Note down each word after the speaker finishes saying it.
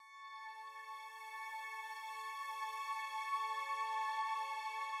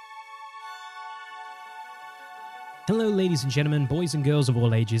Hello, ladies and gentlemen, boys and girls of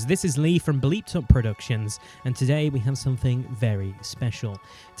all ages. This is Lee from Bleeped Up Productions, and today we have something very special.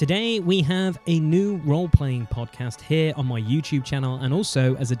 Today we have a new role-playing podcast here on my YouTube channel, and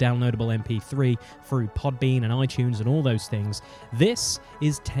also as a downloadable MP3 through Podbean and iTunes and all those things. This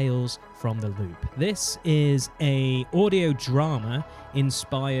is Tales from the Loop. This is a audio drama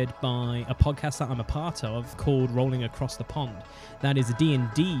inspired by a podcast that I'm a part of called Rolling Across the Pond. That is a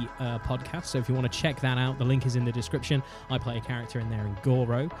D&D podcast, so if you want to check that out, the link is in the description. I play a character in there in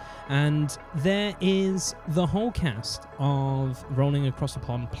Goro, and there is the whole cast of Rolling Across the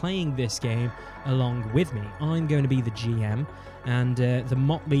Pond playing this game along with me. I'm going to be the GM, and the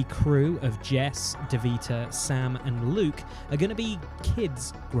motley crew of Jess, Davita, Sam, and Luke are going to be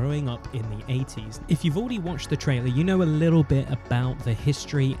kids growing up in the 80s. If you've already watched the trailer, you know a little bit about the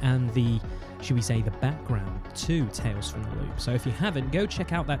history and the, should we say, the background to Tales from the Loop. So if you haven't, go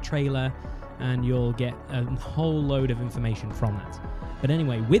check out that trailer and you'll get a whole load of information from that. But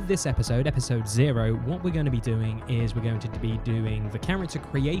anyway, with this episode, episode 0, what we're going to be doing is we're going to be doing the character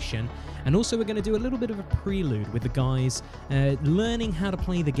creation, and also we're going to do a little bit of a prelude with the guys learning how to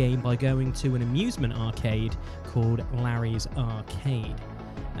play the game by going to an amusement arcade called Larry's Arcade.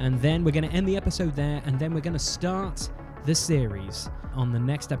 And then we're going to end the episode there, and then we're going to start the series on the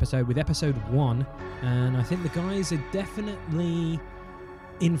next episode with episode 1, and I think the guys are definitely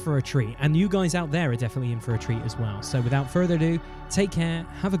in for a treat, and you guys out there are definitely in for a treat as well. So without further ado, take care,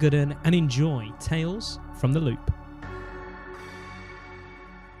 have a good one, and enjoy Tales from the Loop.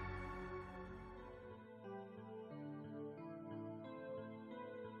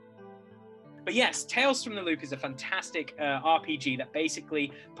 But yes, Tales from the Loop is a fantastic RPG that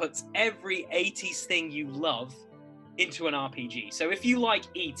basically puts every 80s thing you love into an RPG. So if you like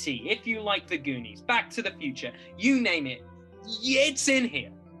E.T., if you like The Goonies, Back to the Future, you name it, it's in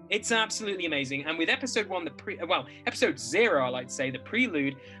here. It's absolutely amazing. And with episode 1, episode 0, I like to say, the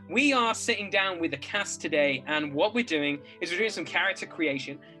prelude, we are sitting down with the cast today, and what we're doing is we're doing some character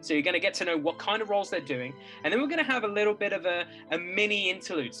creation. So you're going to get to know what kind of roles they're doing, and then we're going to have a little bit of a mini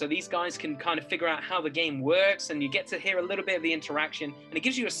interlude, so these guys can kind of figure out how the game works, and you get to hear a little bit of the interaction, and it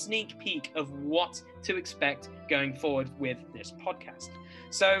gives you a sneak peek of what to expect going forward with this podcast.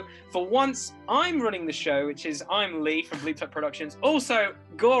 So for once, I'm running the show, which is I'm Lee from Bleeped Up Productions, also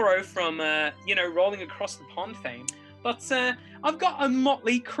Goro from Rolling Across the Pond fame. But I've got a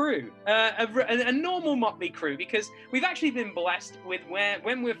motley crew, a normal motley crew, because we've actually been blessed with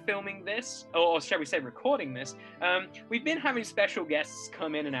when we're filming this, or shall we say recording this, we've been having special guests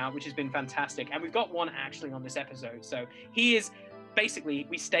come in and out, which has been fantastic. And we've got one actually on this episode. So he is, basically,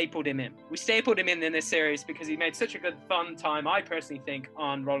 we stapled him in. We stapled him in this series because he made such a good, fun time, I personally think,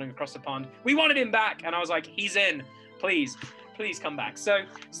 on Rolling Across the Pond. We wanted him back, and I was like, he's in. Please come back. So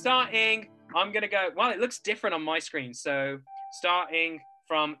starting, I'm going to go, well, it looks different on my screen. So starting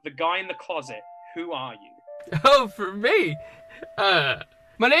from the guy in the closet, who are you? Oh, for me?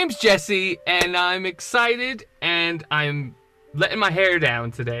 My name's Jesse, and I'm excited, and I'm letting my hair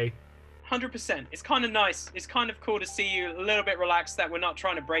down today. 100%. It's kind of nice. It's kind of cool to see you a little bit relaxed, that we're not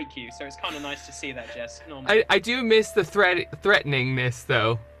trying to break you. So it's kind of nice to see that, Jess. I do miss the threateningness,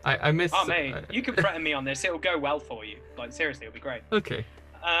 though. I miss... Oh, mate, you can threaten me on this. It'll go well for you. Like, seriously, it'll be great. Okay.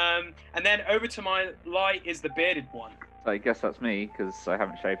 And then over to my right is the bearded one. I guess that's me, because I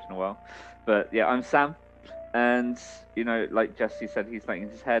haven't shaved in a while. But yeah, I'm Sam. And, like Jesse said, he's letting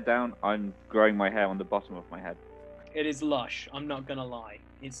his hair down. I'm growing my hair on the bottom of my head. It is lush. I'm not going to lie.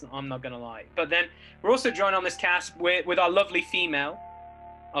 I'm not going to lie. But then we're also joined on this cast with our lovely female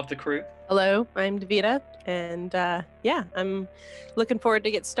of the crew. Hello, I'm Davita, and I'm looking forward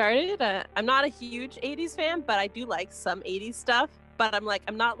to get started. I'm not a huge 80s fan, but I do like some 80s stuff. But I'm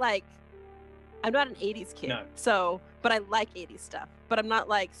not an 80s kid. No. So, but I like 80s stuff. But I'm not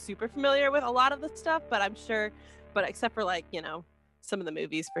like super familiar with a lot of the stuff, but I'm sure, but except for some of the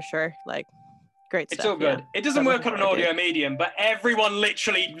movies for sure, like great stuff. It's all good. Yeah. It doesn't work on an audio medium, but everyone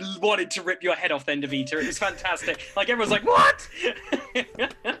literally wanted to rip your head off then, Davita. It was fantastic. Like, everyone's like, what?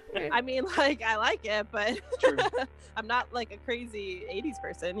 I mean, I like it, but True. I'm not like a crazy 80s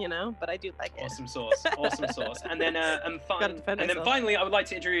person, but I do like it. Awesome sauce. And then, finally, I would like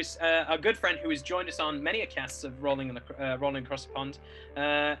to introduce a good friend who has joined us on many casts of Rolling Across the Pond,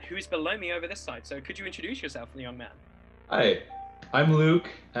 who is below me over this side. So could you introduce yourself, young man? Hi, I'm Luke,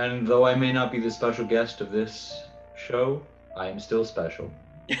 and though I may not be the special guest of this show, I am still special.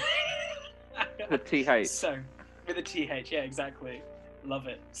 The TH. So, with a TH, yeah, exactly. Love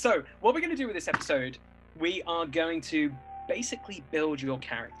it. So, what we're going to do with this episode, we are going to basically build your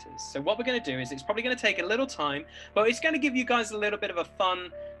characters. So what we're going to do is, it's probably going to take a little time, but it's going to give you guys a little bit of a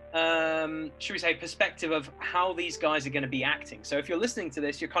fun should we say, perspective of how these guys are going to be acting. So if you're listening to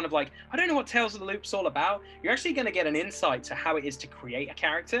this, you're kind of like, I don't know what Tales of the Loop's all about. You're actually going to get an insight to how it is to create a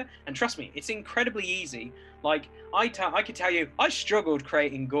character. And trust me, it's incredibly easy. Like, I could tell you, I struggled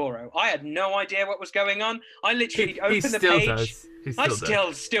creating Goro. I had no idea what was going on. I literally opened the page. I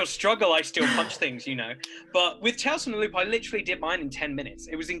still struggle. I still punch things, you know. But with Tales from the Loop, I literally did mine in 10 minutes.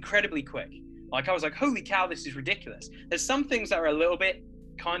 It was incredibly quick. Like, I was like, holy cow, this is ridiculous. There's some things that are a little bit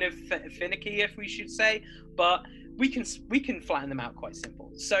kind of finicky, if we should say, but we can flatten them out quite simple.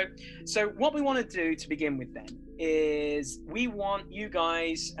 So what we want to do to begin with then is we want you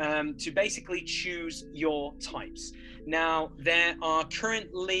guys to basically choose your types. Now, there are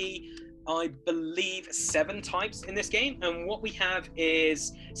currently, I believe, 7 types in this game, and what we have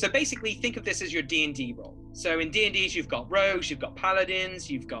is, so basically think of this as your D&D role. So in D&Ds, you've got rogues, you've got paladins,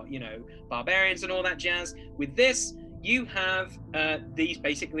 you've got, you know, barbarians and all that jazz. With this, you have these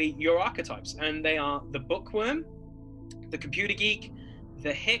basically your archetypes, and they are the bookworm, the computer geek,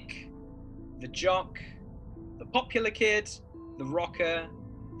 the hick, the jock, the popular kid, the rocker,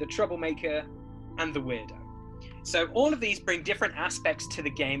 the troublemaker, and the weirdo. So all of these bring different aspects to the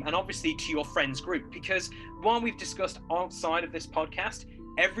game, and obviously to your friends group, because while we've discussed outside of this podcast,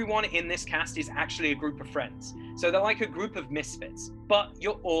 everyone in this cast is actually a group of friends. So they're like a group of misfits, but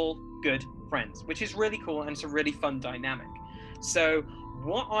you're all good friends, which is really cool, and it's a really fun dynamic. So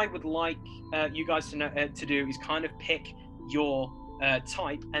what I would like you guys to know to do is kind of pick your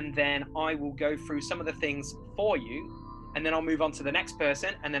type, and then I will go through some of the things for you, and then I'll move on to the next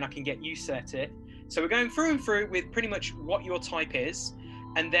person, and then I can get you set it. So we're going through and through with pretty much what your type is,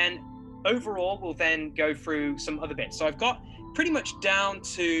 and then overall we'll then go through some other bits. So I've got pretty much down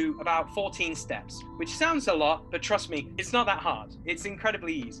to about 14 steps, which sounds a lot, but trust me, it's not that hard. It's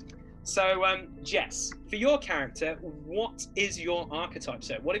incredibly easy. So, Jess, for your character, what is your archetype,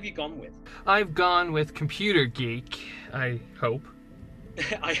 sir? What have you gone with? I've gone with computer geek, I hope.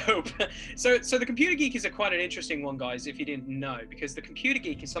 I hope. So the computer geek is quite an interesting one, guys, if you didn't know, because the computer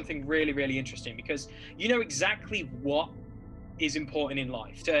geek is something really, really interesting, because you know exactly what is important in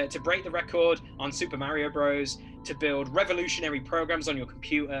life. To break the record on Super Mario Bros., to build revolutionary programs on your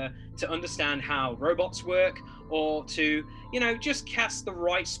computer, to understand how robots work, or to, you know, just cast the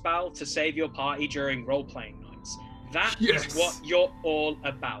right spell to save your party during role-playing nights. That is what you're all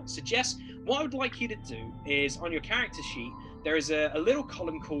about. So Jess, what I would like you to do is, on your character sheet, there is a little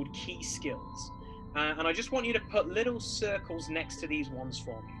column called Key Skills. And I just want you to put little circles next to these ones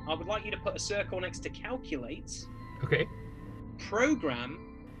for me. I would like you to put a circle next to Calculate. Okay. Program.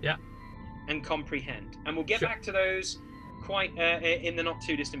 Yeah. And Comprehend. And we'll get back to those quite in the not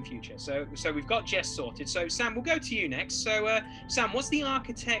too distant future. So we've got Jess sorted. So Sam, we'll go to you next. So Sam, what's the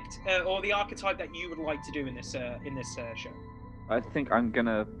architect or the archetype that you would like to do in this show? I think I'm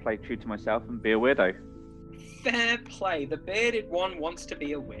gonna play true to myself and be a weirdo. Fair play. The bearded one wants to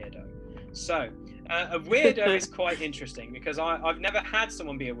be a weirdo. So a weirdo is quite interesting, because I've never had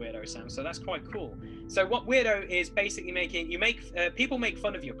someone be a weirdo, Sam. So that's quite cool. So what weirdo is basically people make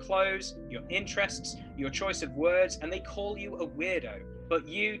fun of your clothes, your interests, your choice of words, and they call you a weirdo, but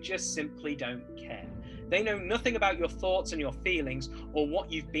you just simply don't care. They know nothing about your thoughts and your feelings or what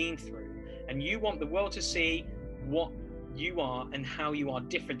you've been through, and you want the world to see what you are and how you are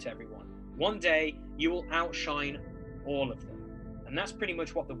different to everyone. One day you will outshine all of them. And that's pretty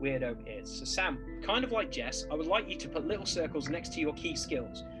much what the weirdo is. So Sam, kind of like Jess, I would like you to put little circles next to your key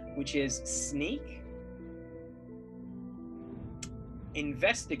skills, which is sneak,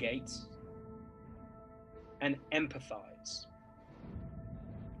 investigate, and empathize.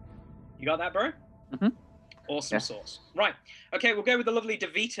 You got that, bro? Mm-hmm. Awesome sauce. Right. Okay, we'll go with the lovely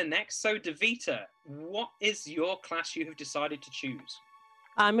Davita next. So Davita, what is your class you have decided to choose?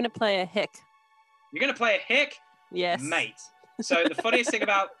 I'm going to play a hick. You're going to play a hick? Yes. Mate. So the funniest thing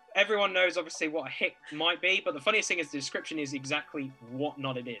about, everyone knows obviously what a hick might be, but the funniest thing is the description is exactly what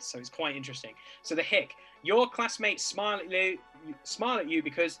not it is. So it's quite interesting. So the hick, your classmates smile at you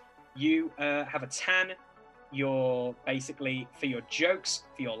because you have a tan. You're basically for your jokes,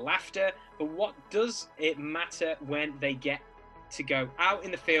 for your laughter. But what does it matter when they get to go out in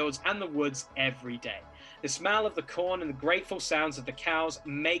the fields and the woods every day? The smell of the corn and the grateful sounds of the cows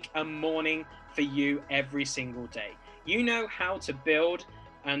make a morning for you every single day. You know how to build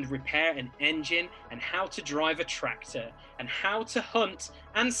and repair an engine, and how to drive a tractor, and how to hunt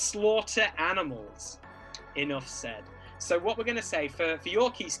and slaughter animals. Enough said. So what we're going to say for your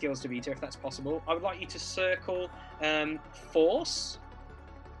key skills, Davita, if that's possible, I would like you to circle force,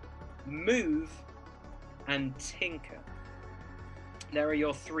 move, and tinker. There are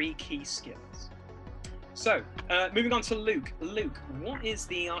your 3 key skills. So, moving on to Luke. Luke, what is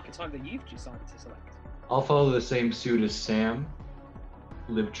the archetype that you've decided to select? I'll follow the same suit as Sam,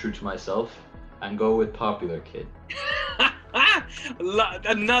 live true to myself, and go with Popular Kid.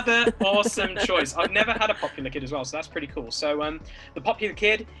 Another awesome choice. I've never had a Popular Kid as well, so that's pretty cool. So, the Popular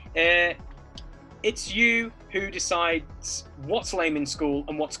Kid, it's you who decides what's lame in school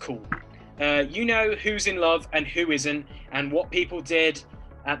and what's cool. You know who's in love and who isn't, and what people did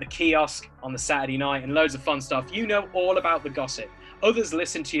at the kiosk on the Saturday night, and loads of fun stuff. You know all about the gossip. Others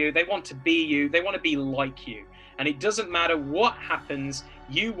listen to you. They want to be you. They want to be like you. And it doesn't matter what happens.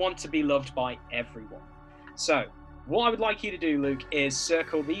 You want to be loved by everyone. So what I would like you to do, Luke, is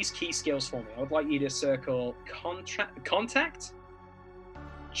circle these key skills for me. I would like you to circle contact,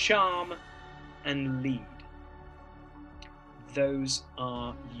 charm, and lead. Those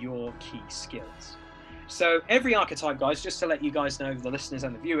are your key skills. So every archetype, guys, just to let you guys know, the listeners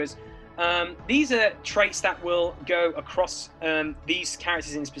and the viewers, these are traits that will go across these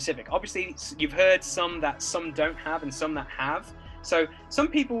characters in specific. Obviously, you've heard some that some don't have and some that have. So some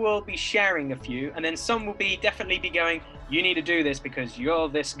people will be sharing a few, and then some will definitely be going, you need to do this because you're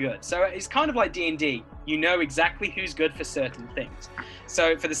this good. So it's kind of like D&D. You know exactly who's good for certain things.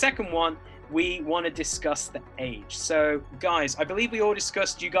 So for the second one, we want to discuss the age. So guys, I believe we all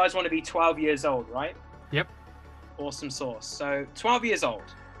discussed you guys want to be 12 years old, right? Yep. Awesome source. So 12 years old.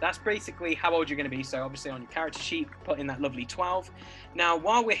 That's basically how old you're going to be. So obviously on your character sheet, put in that lovely 12. Now,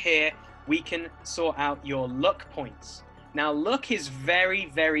 while we're here, we can sort out your luck points. Now, luck is very,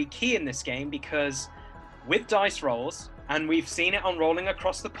 very key in this game because with dice rolls, and we've seen it on Rolling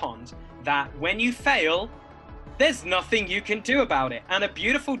Across the Pond, that when you fail, there's nothing you can do about it. And a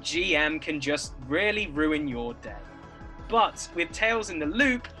beautiful GM can just really ruin your day. But with Tales in the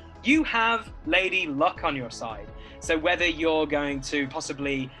Loop, you have Lady Luck on your side. So whether you're going to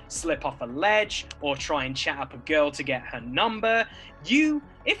possibly slip off a ledge or try and chat up a girl to get her number,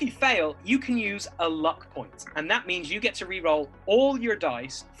 if you fail, you can use a luck point. And that means you get to re-roll all your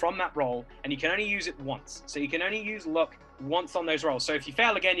dice from that roll, and you can only use it once. So you can only use luck once on those rolls. So if you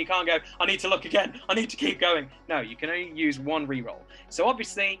fail again, you can't go, I need to look again, I need to keep going. No, you can only use one re-roll. So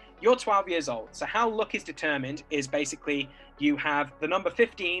obviously, you're 12 years old. So how luck is determined is basically you have the number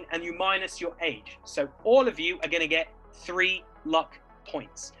 15 and you minus your age. So all of you are going to get 3 luck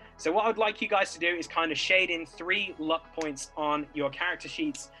points. So what I'd like you guys to do is kind of shade in 3 luck points on your character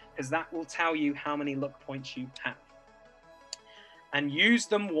sheets, because that will tell you how many luck points you have. And use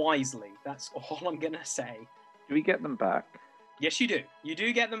them wisely. That's all I'm going to say. Do we get them back? Yes, you do. You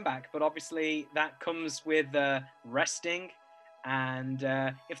do get them back, but obviously that comes with resting. And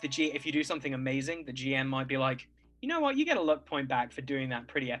if you do something amazing, the GM might be like, you know what, you get a luck point back for doing that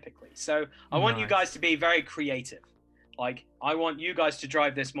pretty epically. So I want you guys to be very creative. Like, I want you guys to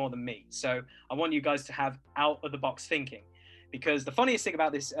drive this more than me. So I want you guys to have out-of-the-box thinking. Because the funniest thing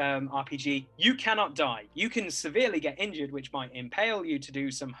about this RPG, you cannot die. You can severely get injured, which might impale you to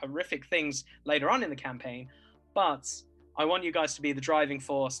do some horrific things later on in the campaign. But I want you guys to be the driving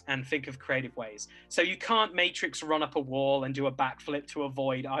force and think of creative ways. So you can't Matrix run up a wall and do a backflip to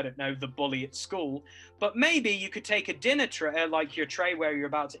avoid, I don't know, the bully at school. But maybe you could take a dinner tray, like your tray where you're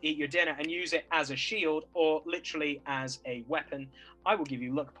about to eat your dinner, and use it as a shield or literally as a weapon. I will give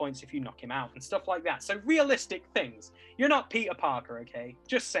you luck points if you knock him out and stuff like that. So realistic things. You're not Peter Parker, okay?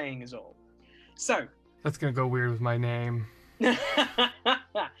 Just saying is all. So. That's going to go weird with my name.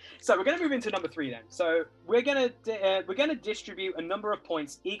 So we're going to move into number 3 then. So we're going to distribute a number of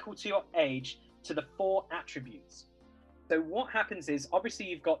points equal to your age to the 4 attributes. So what happens is, obviously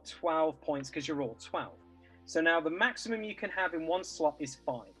you've got 12 points because you're all 12. So now the maximum you can have in one slot is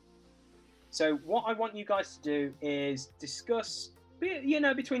 5. So what I want you guys to do is discuss,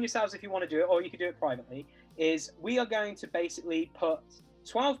 between yourselves if you want to do it, or you can do it privately, is we are going to basically put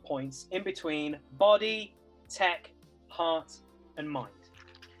 12 points in between body, tech, heart, and mind.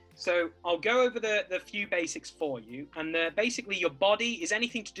 So I'll go over the few basics for you, and basically your body is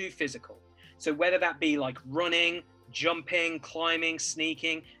anything to do physical. So whether that be like running, jumping, climbing,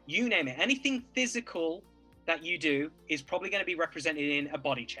 sneaking, you name it, anything physical that you do is probably going to be represented in a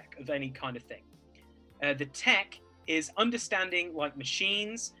body check of any kind of thing. The tech is understanding like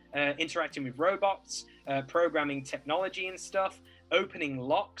machines, interacting with robots, programming technology and stuff, opening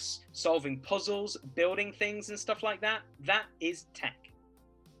locks, solving puzzles, building things and stuff like that. That is tech.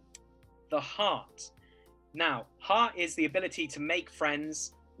 The heart. Now, heart is the ability to make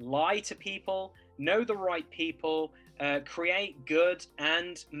friends, lie to people, know the right people, create good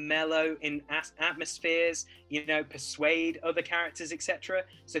and mellow in atmospheres, persuade other characters, etc.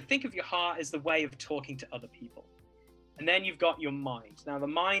 So think of your heart as the way of talking to other people. And then you've got your mind. Now, the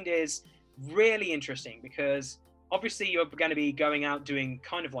mind is really interesting because obviously you're going to be going out doing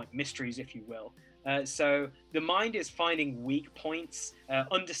kind of like mysteries, if you will. So the mind is finding weak points,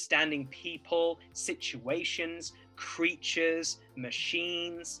 understanding people, situations, creatures,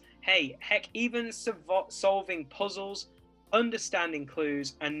 machines. Hey, heck, even solving puzzles, understanding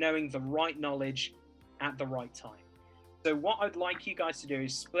clues, and knowing the right knowledge at the right time. So what I'd like you guys to do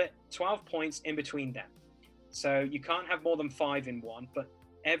is split 12 points in between them. So you can't have more than 5 in one, but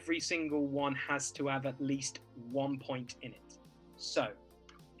every single one has to have at least 1 point in it. So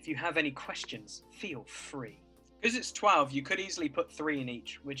if you have any questions, feel free. Because it's 12, you could easily put 3 in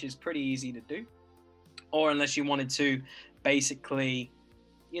each, which is pretty easy to do. Or unless you wanted to basically,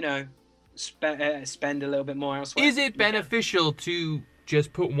 you know, spend a little bit more elsewhere. Is it beneficial to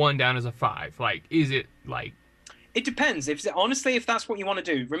just put 1 down as a 5? Like, is it like... It depends. Honestly, if that's what you want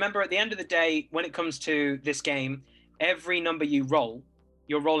to do. Remember, at the end of the day, when it comes to this game, every number you roll,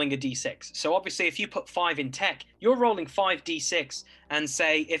 you're rolling a d6. So obviously, if you put 5 in tech, you're rolling 5 d6. And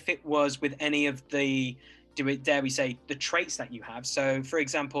say if it was with any of the, dare we say, the traits that you have. So, for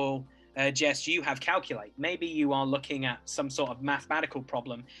example, Jess, you have calculate. Maybe you are looking at some sort of mathematical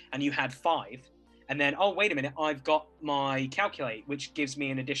problem, and you had 5. And then, oh, wait a minute, I've got my calculate, which gives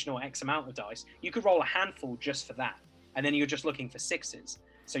me an additional X amount of dice. You could roll a handful just for that. And then you're just looking for 6s,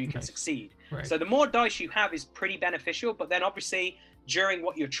 so you can succeed. Right. So the more dice you have is pretty beneficial. But then obviously, during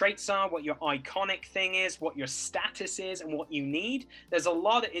what your traits are, what your iconic thing is, what your status is, and what you need, there's a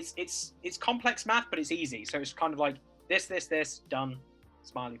lot of, it's complex math, but it's easy. So it's kind of like this, done,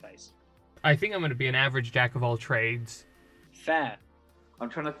 smiley face. I think I'm going to be an average jack of all trades. Fair. I'm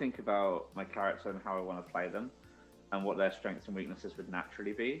trying to think about my character and how I want to play them and what their strengths and weaknesses would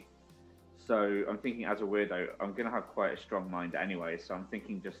naturally be. So I'm thinking as a weirdo, I'm going to have quite a strong mind anyway. So I'm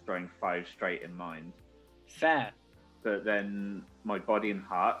thinking just throwing 5 straight in mind. Fair. But then my body and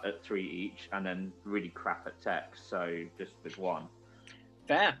heart at 3 each, and then really crap at tech. So just with 1.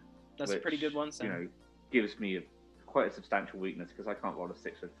 Fair. That's which, a pretty good one. So. You know, gives me quite a substantial weakness because I can't roll a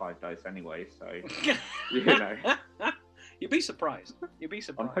 6 with 5 dice anyway. So, you know. You'd be surprised.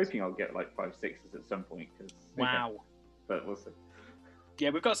 I'm hoping I'll get like 5 6s at some point. Wow. But we'll see.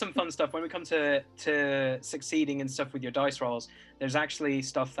 Yeah, we've got some fun stuff when we come to succeeding and stuff with your dice rolls. There's actually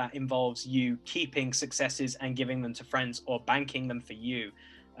stuff that involves you keeping successes and giving them to friends or banking them for you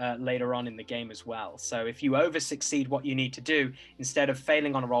later on in the game as well. So if you over succeed what you need to do, instead of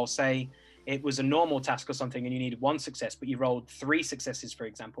failing on a roll, say it was a normal task or something and you needed 1 success, but you rolled 3 successes, for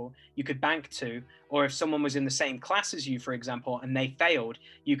example, you could bank 2. Or if someone was in the same class as you, for example, and they failed,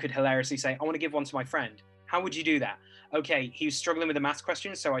 you could hilariously say, I want to give 1 to my friend. How would you do that? Okay, he was struggling with a math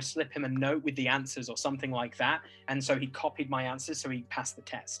question, so I slip him a note with the answers or something like that. And so he copied my answers, so he passed the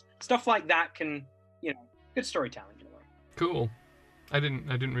test. Stuff like that can, you know, good storytelling in a way. Cool. I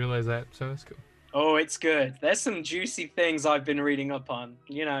didn't realize that, so that's cool. Oh, it's good. There's some juicy things I've been reading up on,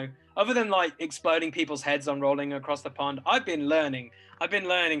 you know. Other than like exploding people's heads on rolling across the pond, I've been learning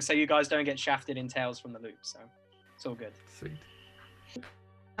so you guys don't get shafted in Tales from the Loop. So it's all good. Sweet.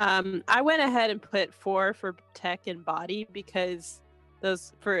 I went ahead and put 4 for tech and body because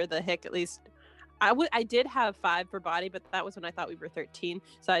those for the hick at least. I did have 5 for body, but that was when I thought we were 13.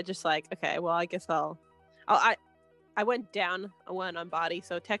 So I just like, okay, well I guess I went down 1 on body,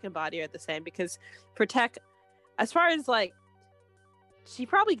 so tech and body are the same because for tech, as far as like, she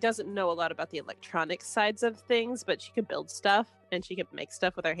probably doesn't know a lot about the electronic sides of things, but she can build stuff and she can make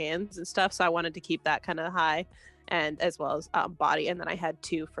stuff with her hands and stuff. So I wanted to keep that kind of high, and as well as body. And then I had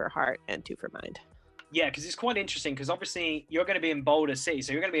 2 for heart and 2 for mind. Yeah, because it's quite interesting because obviously you're going to be in Boulder City,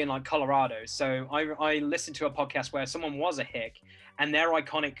 so you're going to be in like Colorado. So I listened to a podcast where someone was a hick and their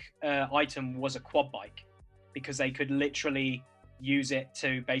iconic item was a quad bike because they could literally use it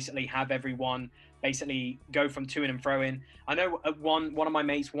to basically have everyone basically go from to and fro in. I know one of my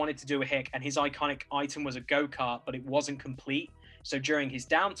mates wanted to do a hick and his iconic item was a go-kart, but it wasn't complete. So during his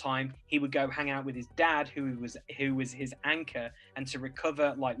downtime, he would go hang out with his dad, who was his anchor, and to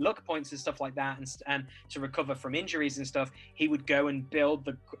recover like luck points and stuff like that, and to recover from injuries and stuff, he would go and build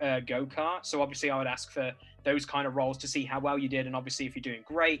the go-kart. So obviously I would ask for those kind of roles to see how well you did, and obviously if you're doing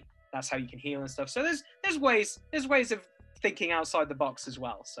great, that's how you can heal and stuff. So there's ways of thinking outside the box as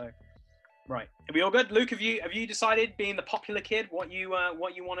well. So right, are we all good? Luke, have you decided, being the popular kid, what you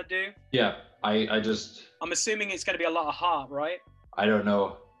want to do? Yeah, I'm assuming it's going to be a lot of heart, right? I don't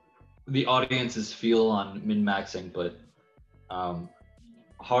know the audience's feel on min-maxing, but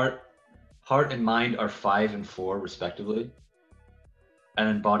heart and mind are 5 and 4 respectively, and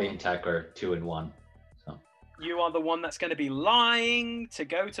then body and tech are 2 and 1. So you are the one that's going to be lying to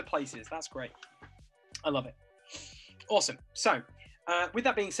go to places. That's great. I love it. Awesome. So With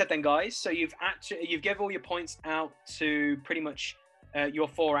that being said, then, guys, so you've given all your points out to pretty much your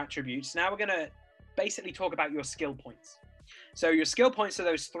 4 attributes. Now we're gonna basically talk about your skill points. So your skill points are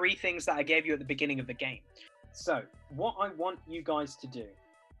those 3 things that I gave you at the beginning of the game. So what I want you guys to do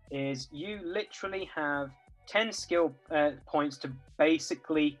is you literally have 10 skill points to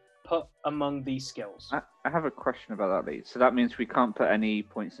basically put among these skills. I have a question about that, Lee. So that means we can't put any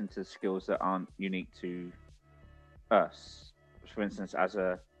points into skills that aren't unique to us. For instance,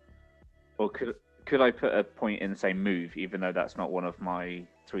 or could I put a point in, say, move, even though that's not one of my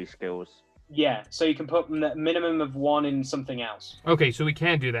 3 skills? Yeah, so you can put a minimum of 1 in something else. Okay, so we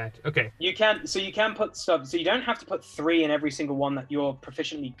can do that. Okay. You can put stuff. So you don't have to put 3 in every single one that you're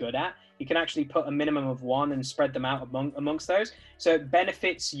proficiently good at. You can actually put a minimum of 1 and spread them out amongst those. So it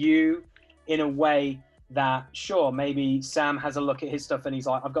benefits you in a way that, sure, maybe Sam has a look at his stuff and he's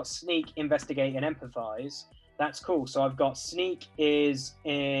like, I've got sneak, investigate, and empathize. That's cool. So I've got sneak is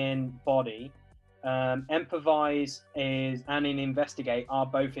in body, empathize is and in investigate are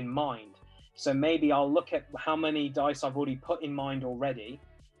both in mind. So maybe I'll look at how many dice I've already put in mind already.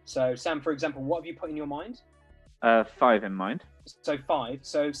 So Sam, for example, what have you put in your mind? 5 in mind. So 5.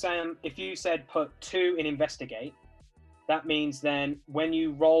 So Sam, if you said put 2 in investigate, that means then when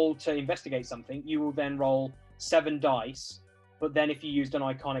you roll to investigate something, you will then roll 7 dice. But then if you used an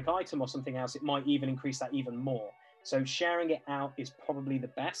iconic item or something else, it might even increase that even more. So sharing it out is probably the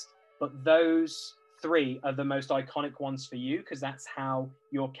best. But those 3 are the most iconic ones for you because that's how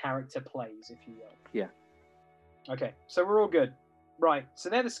your character plays, if you will. Yeah. Okay, so we're all good. Right, so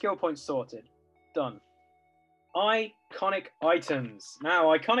they're the skill points sorted. Done. Iconic items. Now,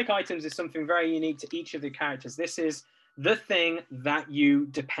 iconic items is something very unique to each of the characters. This is the thing that you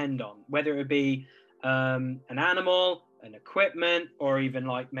depend on, whether it be an animal, an equipment, or even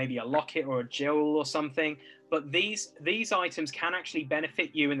like maybe a locket or a jewel or something. But these items can actually benefit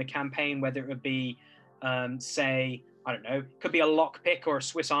you in the campaign, whether it be, say, I don't know, could be a lockpick or a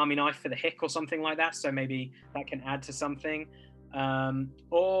Swiss Army knife for the hick or something like that. So maybe that can add to something.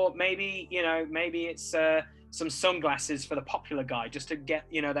 Or maybe, maybe it's some sunglasses for the popular guy just to get,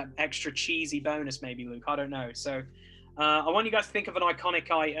 that extra cheesy bonus maybe, Luke. I don't know. So I want you guys to think of an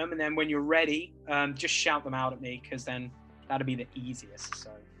iconic item, and then when you're ready, just shout them out at me, because then that'll be the easiest. So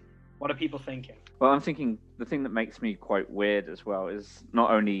what are people thinking? Well, I'm thinking the thing that makes me quite weird as well is not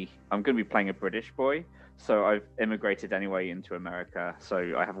only I'm going to be playing a British boy, so I've immigrated anyway into America,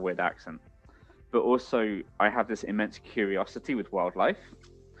 so I have a weird accent. But also I have this immense curiosity with wildlife.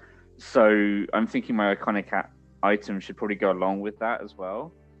 So I'm thinking my iconic item should probably go along with that as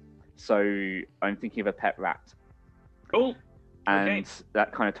well. So I'm thinking of a pet rat. Cool. And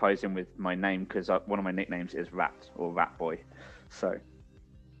that kind of ties in with my name, because one of my nicknames is Rat, or Rat Boy. So,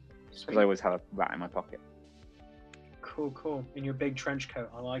 because I always have a rat in my pocket. Cool. In your big trench coat.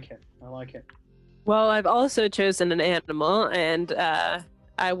 I like it. Well, I've also chosen an animal, and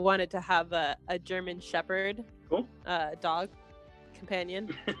I wanted to have a German Shepherd dog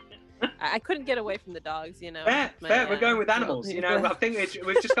companion. I couldn't get away from the dogs, Fair. We're going with animals. I think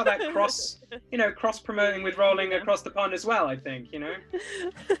we've just got that cross promoting with rolling across the pond as well. I think,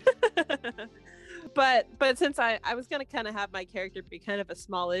 But since I was gonna kind of have my character be kind of a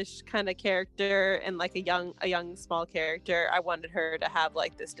smallish kind of character and like a young small character, I wanted her to have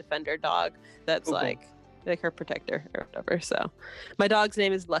like this defender dog that's like her protector or whatever. So my dog's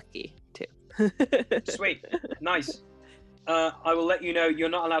name is Lucky too. Sweet, nice. I will let you know you're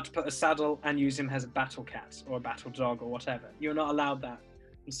not allowed to put a saddle and use him as a battle cat or a battle dog or whatever. You're not allowed that.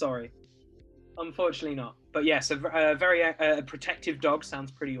 I'm sorry. Unfortunately not. But yes, a very protective dog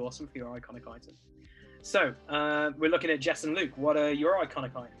sounds pretty awesome for your iconic item. So, we're looking at Jess and Luke. What are your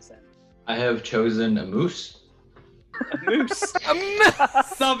iconic items then? I have chosen a moose. A moose?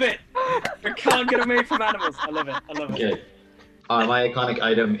 Love it! We can't get away from animals. I love it. Okay. My iconic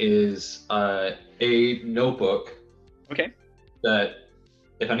item is a notebook. Okay. That,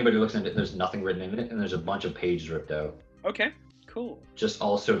 if anybody looks at it, there's nothing written in it, and there's a bunch of pages ripped out. Okay, cool. Just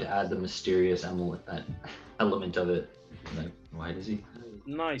also to add the mysterious element of it. Like, why does he?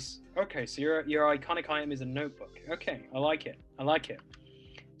 Nice. Okay, so your iconic item is a notebook. Okay, I like it.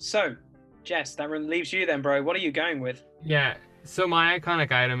 So, Jess, that leaves you then, bro. What are you going with? Yeah. So my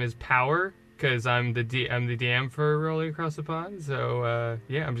iconic item is power, because I'm the DM for Rolling Across the Pond. So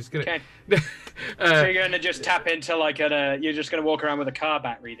yeah, I'm just gonna. Okay. So you're gonna just tap into you're just gonna walk around with a car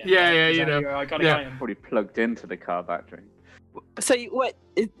battery then? Yeah, right? yeah, Your iconic item. Probably plugged into the car battery. So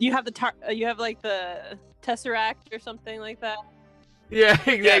you have you have like the Tesseract or something like that? Yeah,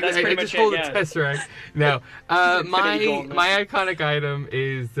 exactly. Yeah, that's pretty I much just hold it, a Tesseract. No, my iconic item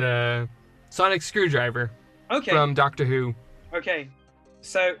is Sonic Screwdriver. Okay. From Doctor Who. Okay,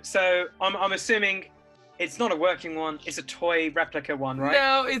 so I'm assuming it's not a working one. It's a toy replica one, right?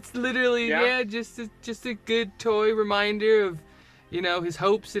 No, it's literally Yeah? just a good toy reminder of, his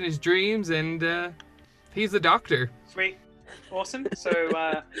hopes and his dreams, and he's the doctor. Sweet, awesome. So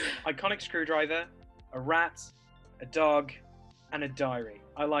iconic screwdriver, a rat, a dog, and a diary.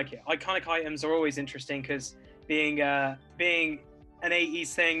 I like it. Iconic items are always interesting because being an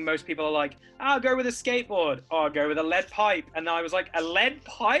 80s thing, most people are like, I'll go with a skateboard, or I'll go with a lead pipe. And I was like, a lead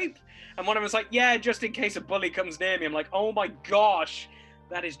pipe? And one of them was like, yeah, just in case a bully comes near me. I'm like, oh my gosh,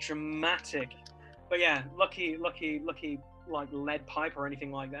 that is dramatic. But yeah, lucky, like lead pipe or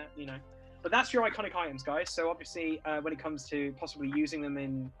anything like that, But that's your iconic items, guys. So obviously, when it comes to possibly using them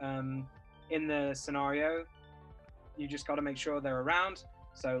in the scenario, you just got to make sure they're around.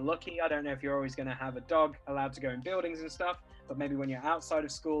 So Lucky, I don't know if you're always going to have a dog allowed to go in buildings and stuff, but maybe when you're outside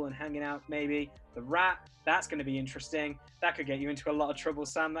of school and hanging out, maybe the rat, that's going to be interesting. That could get you into a lot of trouble,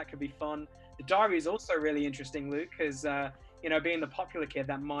 Sam. That could be fun. The diary is also really interesting, Luke, because being the popular kid,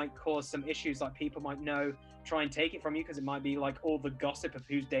 that might cause some issues. Like people might try and take it from you because it might be like all the gossip of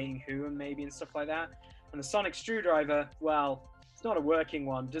who's dating who and maybe and stuff like that. And the sonic screwdriver, well, it's not a working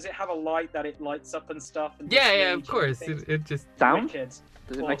one. Does it have a light that it lights up and stuff? And Yeah, of course. It just Sound? Wicked.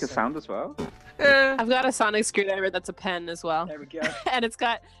 Does it make a sound as well? I've got a sonic screwdriver that's a pen as well. There we go. And it's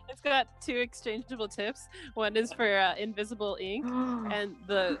got 2 exchangeable tips. One is for invisible ink, and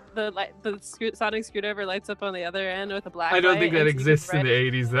the sonic screwdriver lights up on the other end with a black. I don't light, think that and so you can exists in the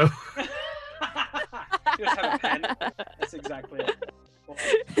read 80s though. You just have a pen. That's exactly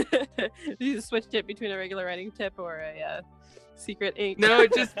it. You just switch it between a regular writing tip or a secret ink. No,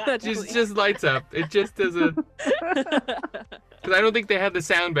 it just Magically. just lights up. It just doesn't. Because I don't think they had the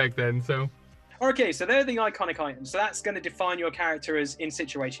sound back then. So Okay, so they're the iconic items. So that's going to define your character as in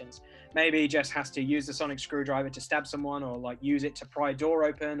situations. Maybe Jess has to use the sonic screwdriver to stab someone, or like use it to pry a door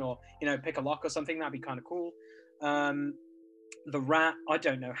open, or pick a lock or something. That'd be kind of cool. The rat, I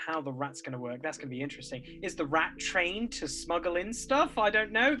don't know how the rat's going to work. That's going to be interesting. Is the rat trained to smuggle in stuff? I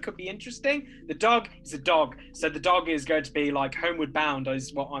don't know. It could be interesting. The dog is a dog. So the dog is going to be like homeward bound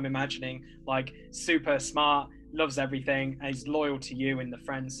is what I'm imagining. Like super smart, loves everything, and is loyal to you and the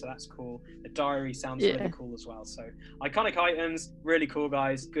friends. So that's cool. The diary sounds really cool as well. So iconic items, really cool,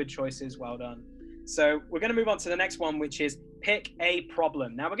 guys. Good choices. Well done. So we're going to move on to the next one, which is pick a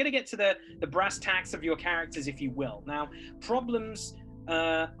problem. Now we're going to get to the brass tacks of your characters, if you will. Now, problems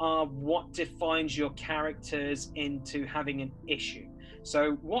are what defines your characters into having an issue.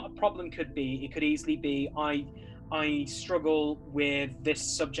 So what a problem could be, it could easily be, I struggle with this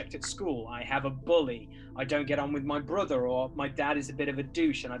subject at school. I have a bully. I don't get on with my brother, or my dad is a bit of a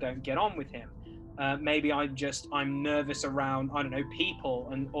douche and I don't get on with him. Maybe I'm nervous around, I don't know,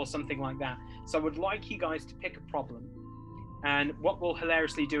 people or something like that. So I would like you guys to pick a problem. And what we'll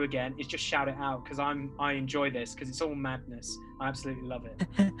hilariously do again is just shout it out, because I enjoy this, because it's all madness. I absolutely love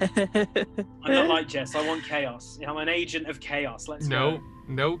it. I'm not like Jess. I want chaos. I'm an agent of chaos. Let's go.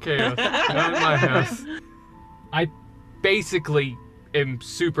 No chaos. Not in my house. I basically am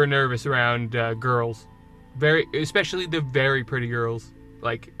super nervous around girls. Especially the very pretty girls.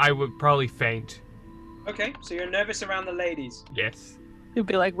 Like, I would probably faint. Okay, so you're nervous around the ladies. Yes. You'd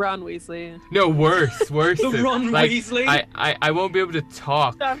be like Ron Weasley. No, worse. The than- Ron like, Weasley? I won't be able to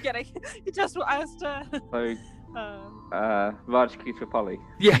talk. No, I'm kidding. You just asked. So, Uh, large keys for Polly.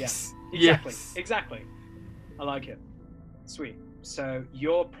 Yes. Exactly. Yes. Exactly. I like it. Sweet. So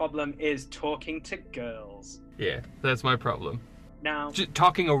your problem is talking to girls. Yeah, that's my problem. Now, Just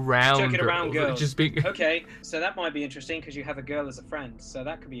talking around Talking girls. around girls. Just being... okay, so that might be interesting because you have a girl as a friend. So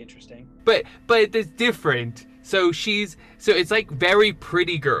that could be interesting. But it's different. So it's like very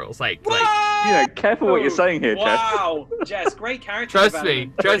pretty girls. Like Yeah, careful what you're saying here, Jess. Wow, Jess, great character trust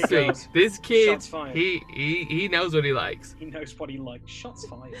me, development. Pretty trust me. girls. This kid, Shots fired. he knows what he likes. He knows what he likes. Shots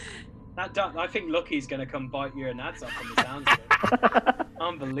fired. I think Lucky's gonna come bite your nads off from the sounds of it.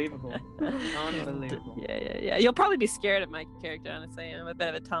 Unbelievable. Unbelievable. Yeah. You'll probably be scared of my character, honestly. I'm a bit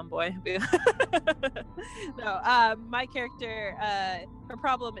of a tomboy. No, my character, her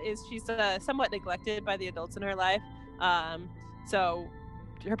problem is she's somewhat neglected by the adults in her life. So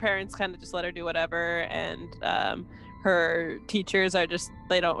her parents kind of just let her do whatever, and her teachers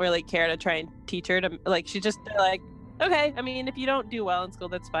they don't really care to try and teach her to, like, they're like, okay, I mean, if you don't do well in school,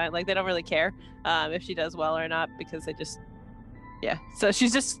 that's fine. Like, they don't really care if she does well or not, because they just, yeah. So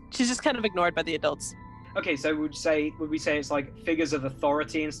she's just kind of ignored by the adults. Okay, so would we say it's like figures of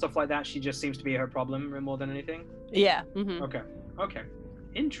authority and stuff like that? She just seems to be her problem more than anything. Yeah. Mm-hmm. Okay.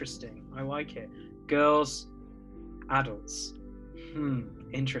 Interesting. I like it. Girls, adults.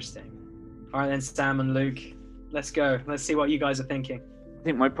 Interesting. All right then, Sam and Luke. Let's go. Let's see what you guys are thinking. I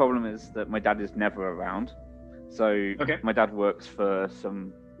think my problem is that my dad is never around. So Okay. my dad works for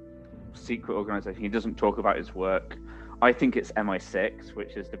some secret organization. He doesn't talk about his work. I think it's MI6,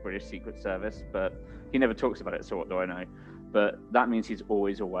 which is the British Secret Service, but he never talks about it, so what do I know? But that means he's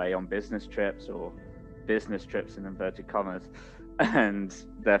always away on business trips, or business trips in inverted commas, and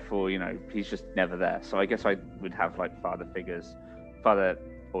therefore, you know, he's just never there. So I guess I would have like father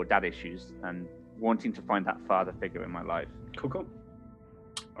or dad issues, and wanting to find that father figure in my life. Cool.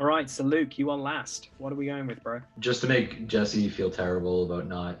 All right, so Luke, you are last. What are we going with, bro? Just to make Jesse feel terrible about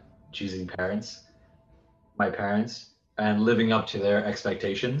not choosing my parents, and living up to their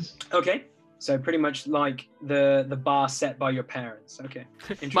expectations. Okay. So pretty much like the bar set by your parents. Okay.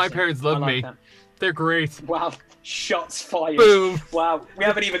 Interesting. My parents love I like me. that. They're great. Wow. Shots fired. Boom. Wow. We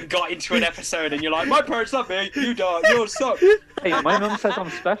haven't even got into an episode and you're like, my parents love me. You die. You suck. Hey, my mum says I'm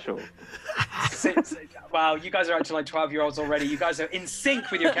special. Wow. You guys are acting like 12-year-olds already. You guys are in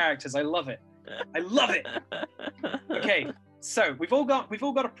sync with your characters. I love it. I love it. Okay. So we've all got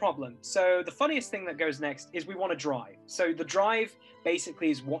a problem. So the funniest thing that goes next is we want to drive. So the drive basically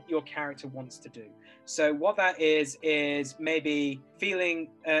is what your character wants to do. So what that is maybe feeling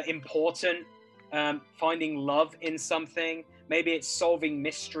important, finding love in something. Maybe it's solving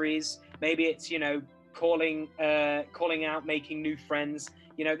mysteries. Maybe it's, you know, calling out, making new friends.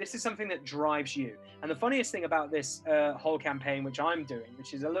 You know, this is something that drives you. And the funniest thing about this whole campaign, which I'm doing,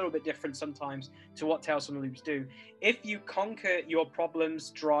 which is a little bit different sometimes to what Tales from the Loops do, if you conquer your problems,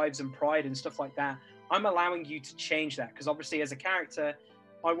 drives, and pride and stuff like that, I'm allowing you to change that. Because obviously, as a character,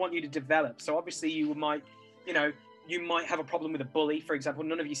 I want you to develop. So obviously, you might have a problem with a bully, for example.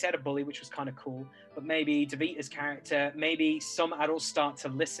 None of you said a bully, which was kind of cool. But maybe Davita's character, maybe some adults start to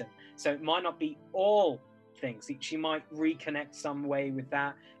listen. So it might not be all things. She might reconnect some way with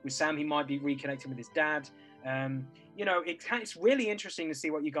that. With Sam, he might be reconnecting with his dad. You know, it's really interesting to see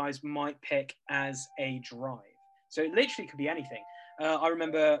what you guys might pick as a drive. So it literally could be anything. I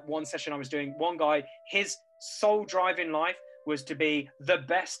remember one session I was doing, one guy, his sole drive in life was to be the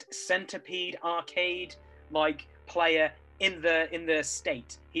best Centipede arcade like player in the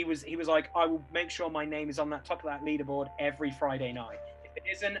state. He was like, I will make sure my name is on that top of that leaderboard every Friday night. If it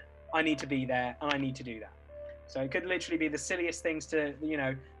isn't, I need to be there and I need to do that. So it could literally be the silliest things to, you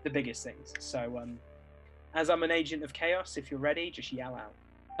know, the biggest things. So as I'm an agent of chaos, if you're ready, just yell out.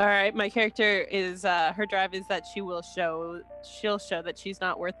 All right, my character is her drive is that she'll show that she's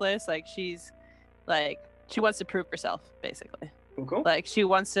not worthless. Like she wants to prove herself, basically. Cool. Like she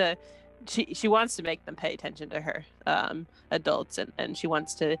wants to make them pay attention to her, adults, and she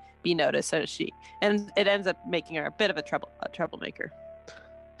wants to be noticed. And it ends up making her a bit of a troublemaker,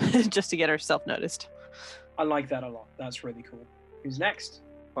 just to get herself noticed. I like that a lot. That's really cool. Who's next?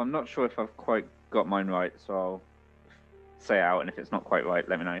 Well, I'm not sure if I've quite got mine right, so I'll say it out, and if it's not quite right,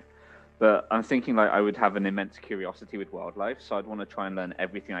 let me know. But I'm thinking like I would have an immense curiosity with wildlife, so I'd want to try and learn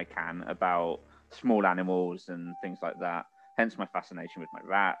everything I can about small animals and things like that. Hence my fascination with my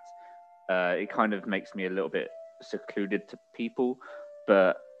rat. It kind of makes me a little bit secluded to people,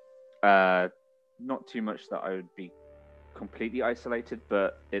 but not too much that I would be completely isolated,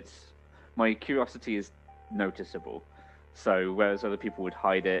 but my curiosity is noticeable. So whereas other people would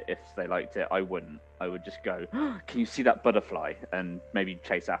hide it if they liked it, I wouldn't. I would just go, can you see that butterfly? And maybe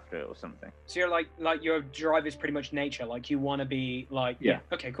chase after it or something. So you're like your drive is pretty much nature. Like you want to be like, yeah.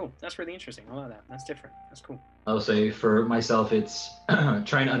 Okay, cool. That's really interesting. I like that. That's different. That's cool. I'll say for myself, it's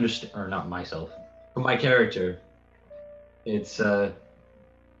trying to understand, or not myself, for my character, it's trying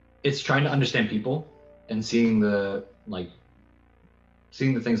to understand people and seeing the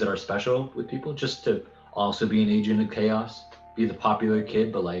things that are special with people, just to also be an agent of chaos, be the popular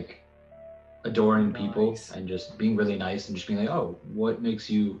kid, but like adoring people and just being really nice and just being like, oh, what makes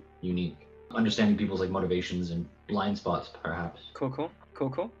you unique? Understanding people's like motivations and blind spots, perhaps. Cool.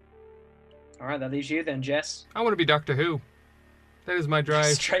 All right, that leaves you then, Jess. I want to be Doctor Who. That is my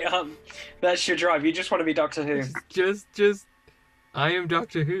drive. Straight up, that's your drive. You just want to be Doctor Who. just, I am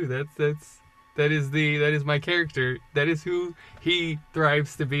Doctor Who. That is my character. That is who he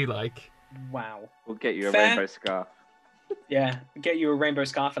thrives to be like. Wow. We'll get you a Fair. rainbow scarf. Yeah, get you a rainbow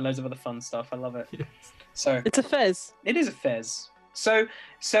scarf and loads of other fun stuff. I love it. Yes. So It's a fez. it is a fez. So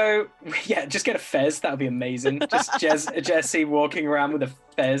yeah, just get a fez. That would be amazing. Just Jesse walking around with a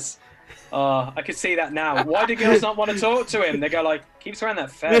fez. Oh, I could see that now. Why do girls not want to talk to him? They go like, keeps wearing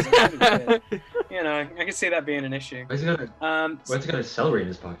that fez. You know, I could see that being an issue. Why's he got a celery in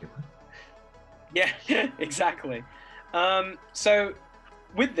his pocket? Yeah, exactly. So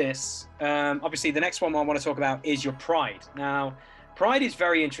with this, obviously the next one I want to talk about is your pride. Now, pride is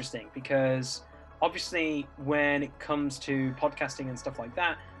very interesting because obviously, when it comes to podcasting and stuff like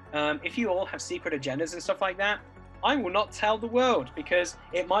that, if you all have secret agendas and stuff like that, I will not tell the world because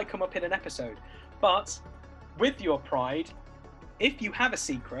it might come up in an episode. But with your pride, if you have a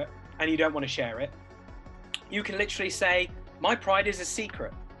secret and you don't want to share it, you can literally say, my pride is a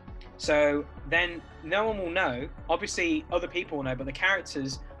secret. So then no one will know. Obviously, other people will know, but the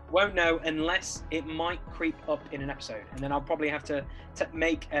characters won't know unless it might creep up in an episode. And then I'll probably have to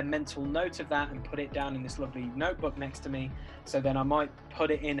make a mental note of that and put it down in this lovely notebook next to me. So then I might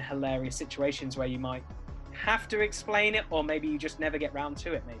put it in hilarious situations where you might have to explain it, or maybe you just never get round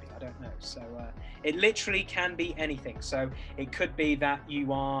to it. Maybe, I don't know. So it literally can be anything. So it could be that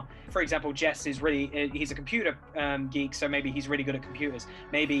you are, for example, Jess is he's a computer geek, so maybe he's really good at computers.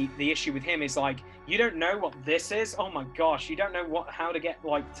 Maybe the issue with him is like, you don't know what this is. Oh my gosh, you don't know how to get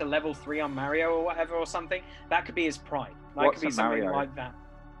like to level 3 on Mario or whatever or something. That could be his pride. That What's could be a something Mario? like that.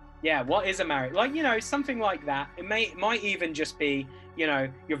 Yeah, what is a Mario? Like, you know, something like that. It might even just be, you know,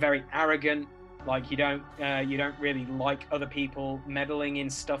 you're very arrogant. Like you don't really like other people meddling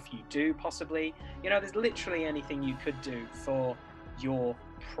in stuff you do, possibly. You know, there's literally anything you could do for your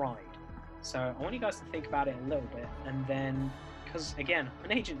pride. So I want you guys to think about it a little bit, and then, because again,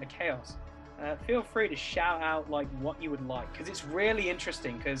 I'm an agent of chaos. Feel free to shout out like what you would like, because it's really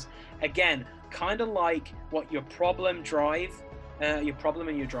interesting. Because again, kind of like what your problem and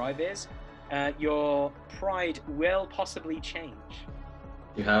your drive is, your pride will possibly change.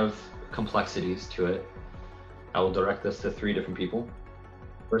 You have complexities to it. I will direct this to 3 different people.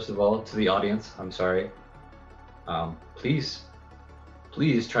 First of all, to the audience, I'm sorry. Please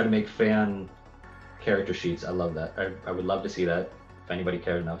try to make fan character sheets. I love that. I would love to see that if anybody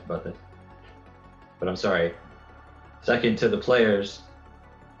cared enough about that. But I'm sorry. Second, to the players,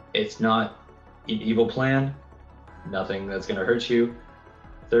 it's not an evil plan. Nothing that's gonna hurt you.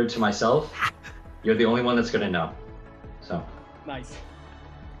 Third, to myself, you're the only one that's gonna know. So. Nice.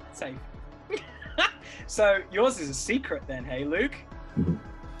 Safe. So yours is a secret then, hey Luke?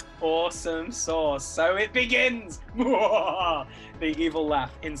 Awesome sauce. So it begins. The evil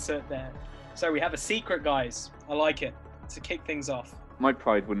laugh. Insert there. So we have a secret, guys. I like it. To kick things off. My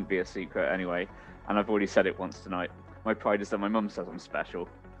pride wouldn't be a secret anyway, and I've already said it once tonight. My pride is that my mum says I'm special.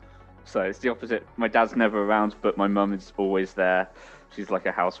 So it's the opposite. My dad's never around, but my mum is always there. She's like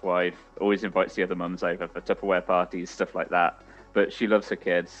a housewife, always invites the other mums over for Tupperware parties, stuff like that. But she loves her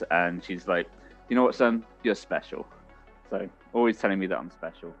kids, and she's like, you know what, son? You're special. So always telling me that I'm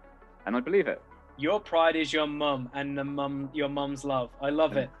special. And I believe it. Your pride is your mum, and your mum's love. I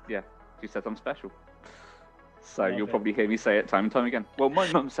love it. Yeah, she says I'm special. So Love you'll it. probably hear me say it time and time again. Well, my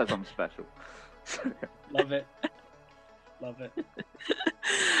mum says I'm special. Love it. Love it.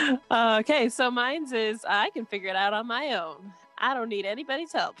 Okay, so mine's is I can figure it out on my own. I don't need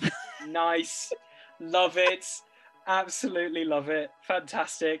anybody's help. Nice. Love it. Absolutely love it.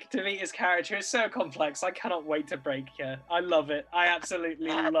 Fantastic. Davita's character is so complex. I cannot wait to break her. I love it. I absolutely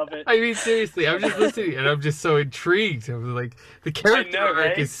love it. I mean, seriously, I'm just listening and I'm just so intrigued. I'm like, the character know, arc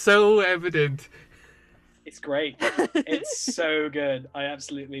right? is so evident. It's great. It's so good. I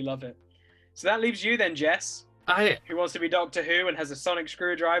absolutely love it. So that leaves you then, Jess, who wants to be Doctor Who and has a sonic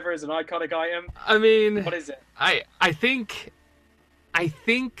screwdriver as an iconic item. I mean, What is it? I think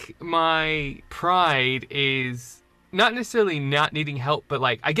my pride is not necessarily not needing help, but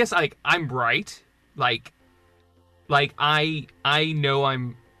like I guess like I'm right. Like I know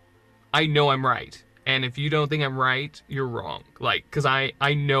I'm right. And if you don't think I'm right, you're wrong. Like, cuz I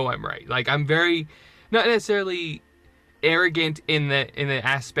know I'm right. Like I'm very not necessarily arrogant in the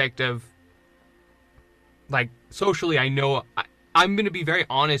aspect of like socially I know I'm going to be very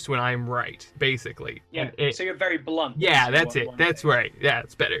honest when I'm right, basically. Yeah. And So you're very blunt. yeah, that's it. That's right. Yeah,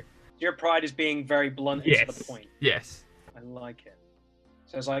 it's better. Your pride is being very blunt and to the point. Yes. I like it.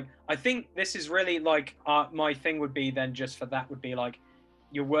 So it's like, I think this is really like my thing would be then just for that would be like,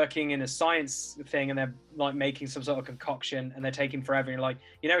 you're working in a science thing and they're like making some sort of concoction and they're taking forever. And you're like,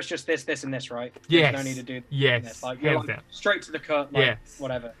 you know, it's just this, this, and this, right? Yes. No need to do Yes. this. Like, you're Hands like down. straight to the cut, like Yes.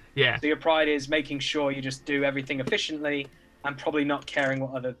 whatever. Yeah. So your pride is making sure you just do everything efficiently and probably not caring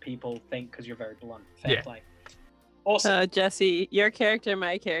what other people think because you're very blunt. Fair Yeah. play. Awesome. Jesse, your character and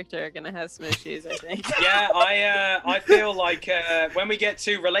my character are gonna have some issues, I think. Yeah, I feel like when we get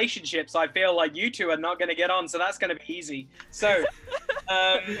to relationships, I feel like you two are not going to get on, so that's going to be easy. So,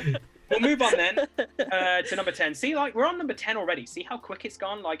 We'll move on then to number 10. See, like, we're on number 10 already. See how quick it's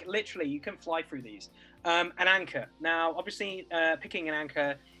gone? Like, literally, you can fly through these. An anchor. Now, obviously, picking an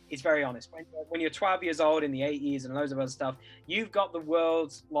anchor is very honest. When you're 12 years old in the 80s and loads of other stuff, you've got the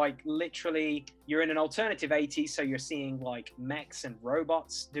world's, like, literally, you're in an alternative 80s, so you're seeing, like, mechs and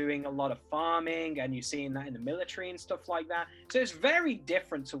robots doing a lot of farming, and you're seeing that in the military and stuff like that. So it's very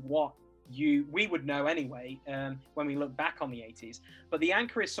different to what we would know anyway when we look back on the 80s. But the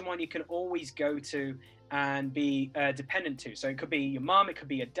anchor is someone you can always go to and be dependent to. So it could be your mom, it could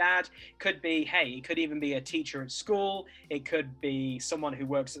be a dad, could be, hey, it could even be a teacher at school, it could be someone who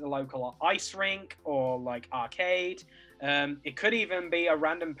works at the local ice rink or like arcade. It could even be a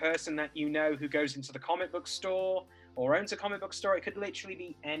random person that you know who goes into the comic book store or owns a comic book store. It could literally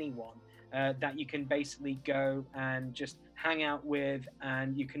be anyone that you can basically go and just hang out with,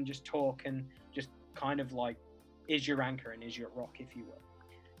 and you can just talk and just kind of like is your anchor and is your rock, if you will.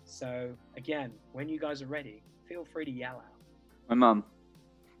 So again, when you guys are ready, feel free to yell out. My mum.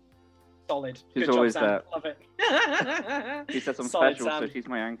 Solid. She's Good always job, Sam. there. Love it. She says I'm Solid, special, Sam. so she's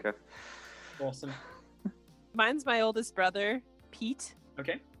my anchor. Awesome. Mine's my oldest brother, Pete,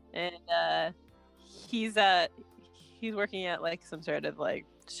 Okay. and he's working at like some sort of like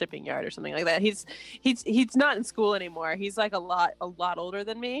shipping yard or something like that. He's not in school anymore. He's like a lot older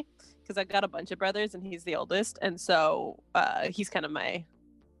than me, because I've got a bunch of brothers and he's the oldest, and so he's kind of my,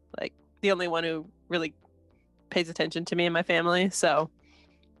 like, the only one who really pays attention to me and my family. So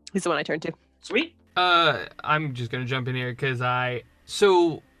he's the one I turn to. Sweet. I'm just gonna jump in here because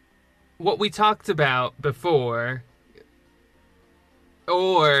so what we talked about before,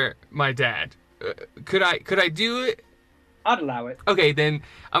 or my dad. Could I do it? I'd allow it. Okay, then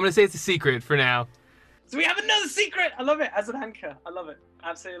I'm gonna say it's a secret for now. So we have another secret. I love it as an anchor. I love it.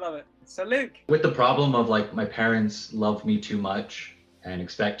 Absolutely love it. So Luke. With the problem of like my parents love me too much and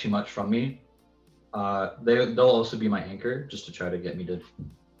expect too much from me, they'll also be my anchor, just to try to get me to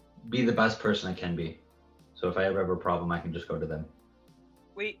be the best person I can be. So if I ever have a problem, I can just go to them.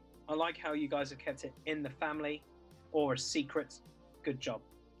 I like how you guys have kept it in the family or a secret. Good job.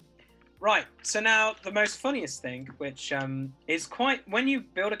 Right, so now the most funniest thing, which is quite, when you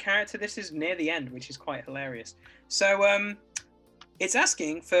build a character, this is near the end, which is quite hilarious. So it's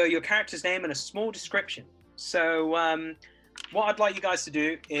asking for your character's name and a small description. So what I'd like you guys to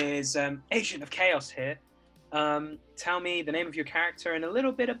do is, Agent of Chaos here, tell me the name of your character and a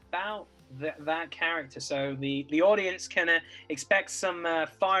little bit about that character, so the audience can expect some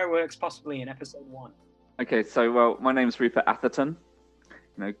fireworks possibly in episode 1. Okay, so, well, my name's Rupert Atherton.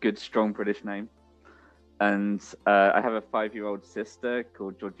 You know, good, strong British name. And I have a 5-year-old sister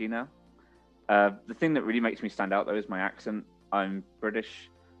called Georgina. The thing that really makes me stand out, though, is my accent. I'm British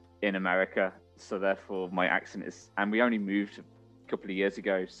in America, so therefore my accent is... And we only moved a couple of years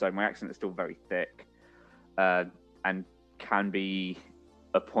ago, so my accent is still very thick and can be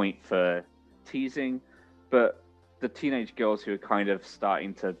a point for teasing. But the teenage girls who are kind of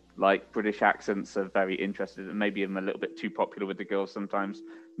starting to like British accents are very interested, and maybe I'm a little bit too popular with the girls sometimes.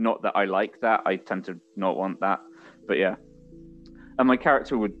 Not that I like that, I tend to not want that, but yeah. And my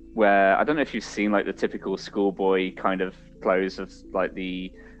character would wear, I don't know if you've seen like the typical schoolboy kind of clothes of like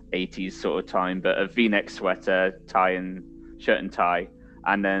the 80s sort of time, but a V-neck sweater, shirt and tie,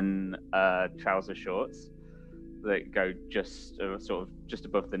 and then trouser shorts that go just sort of just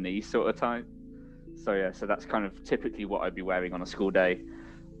above the knee sort of time. So yeah, so that's kind of typically what I'd be wearing on a school day,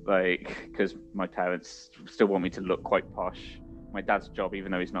 like, because my parents still want me to look quite posh. My dad's job,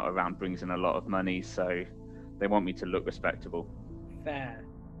 even though he's not around, brings in a lot of money, so they want me to look respectable. Fair.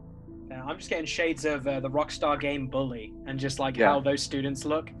 I'm just getting shades of the Rockstar game Bully, and just like Yeah. how those students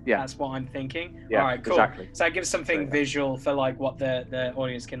look. Yeah. That's what I'm thinking. Yeah, All right, cool. exactly. So that gives something Yeah. visual for like what the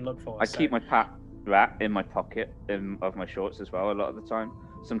audience can look for. I So- keep my pet rat in my pocket of my shorts as well a lot of the time.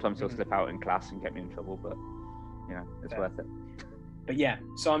 Sometimes he'll Mhm. slip out in class and get me in trouble, but you know, it's Fair. worth it. But yeah,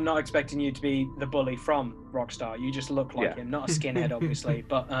 so I'm not expecting you to be the bully from Rockstar. You just look like Yeah. him, not a skinhead, obviously.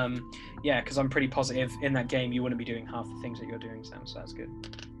 But yeah, because I'm pretty positive in that game you wouldn't be doing half the things that you're doing, Sam. So that's good.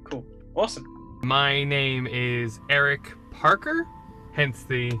 Cool. Awesome. My name is Eric Parker, hence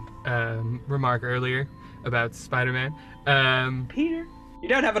the remark earlier about Spider-Man. Peter, you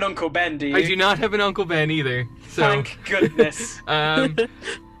don't have an Uncle Ben, do you? I do not have an Uncle Ben either. So Thank goodness.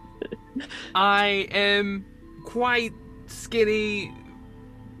 I am quite skinny,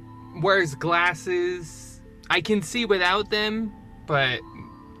 wears glasses. I can see without them, but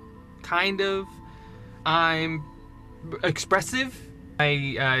kind of. I'm expressive.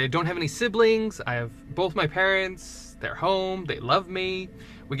 I don't have any siblings. I have both my parents. They're home. They love me.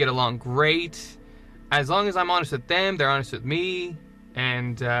 We get along great. As long as I'm honest with them, they're honest with me.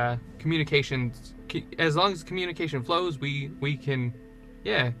 and as long as communication flows, we can,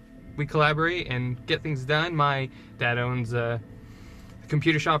 we collaborate and get things done. My dad owns a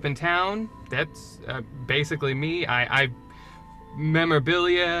computer shop in town. That's basically me. I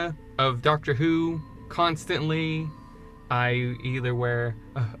memorabilia of Doctor Who constantly. I either wear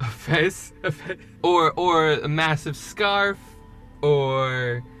a fez, or a massive scarf,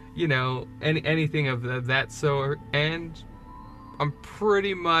 or anything of that sort. And I'm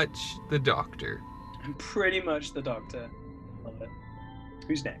pretty much the Doctor. I'm pretty much the Doctor. Love it.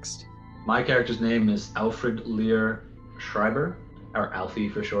 Who's next? My character's name is Alfred Lear Schreiber, or Alfie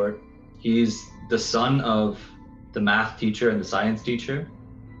for short. He's the son of the math teacher and the science teacher,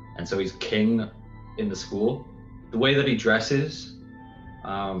 and so he's king in the school. The way that he dresses,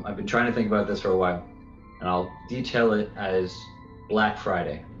 I've been trying to think about this for a while, and I'll detail it as Black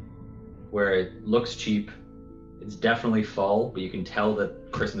Friday, where it looks cheap. It's definitely fall, but you can tell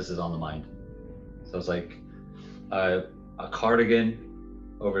that Christmas is on the mind. So it's like a cardigan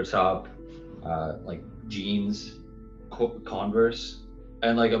over top, like jeans, Converse,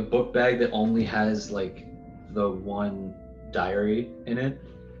 and like a book bag that only has like the one diary in it.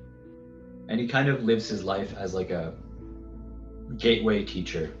 And he kind of lives his life as like a gateway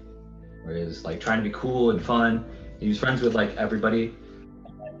teacher, where he's like trying to be cool and fun. He's friends with like everybody.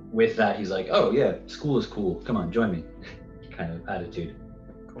 With that, he's like, oh yeah, school is cool. Come on, join me, kind of attitude.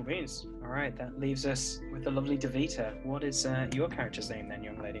 Cool beans. All right, that leaves us with the lovely Davita. What is your character's name then,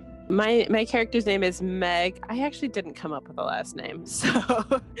 young lady? My character's name is Meg. I actually didn't come up with a last name, so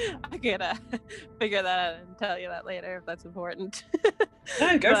I could figure that out and tell you that later if that's important.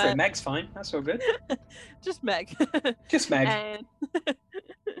 No, go for it. Meg's fine. That's all good. Just Meg. Just Meg.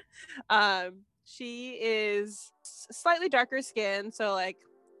 And she is slightly darker skin, so like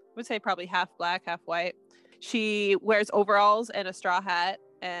I would say probably half black, half white. She wears overalls and a straw hat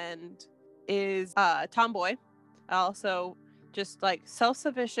and is a tomboy. Also just like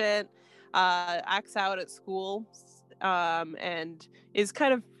self-sufficient, acts out at school, and is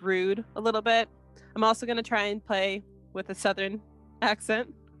kind of rude a little bit. I'm also going to try and play with a southern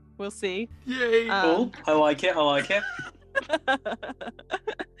accent. We'll see. Yay! Cool. I like it.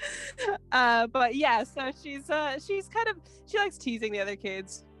 But yeah, so she's kind of, she likes teasing the other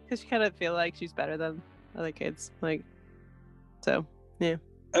kids because she kind of feel like she's better than other kids, like, so yeah.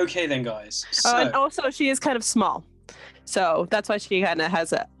 Okay then, guys. So... and also she is kind of small, so that's why she kind of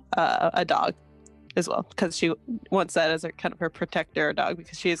has a dog as well, because she wants that as kind of her protector dog,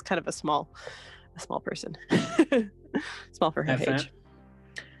 because she is kind of a small person. Small for her age.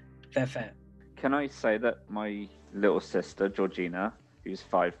 Fair. Can I say that my little sister Georgina, who's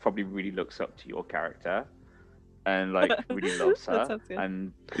 5, probably really looks up to your character and like really loves her,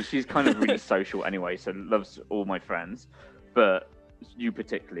 and because she's kind of really social anyway, so loves all my friends, but you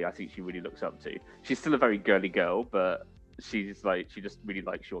particularly, I think she really looks up to. She's still a very girly girl, but she's like, she just really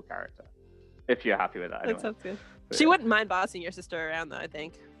likes your character. If you're happy with that, anyway. That sounds good. But, she wouldn't mind bossing your sister around, though, I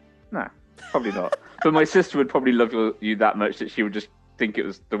think. Nah, probably not. But my sister would probably love you that much that she would just think it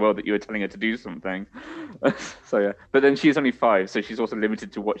was the world that you were telling her to do something. So yeah, but then she's only 5, so she's also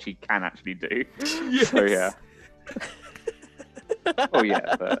limited to what she can actually do. Yes. So yeah. Oh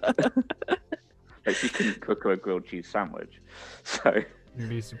yeah, but like she couldn't cook her a grilled cheese sandwich, so you'd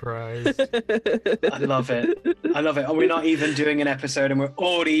be surprised. I love it. And we're not even doing an episode and we're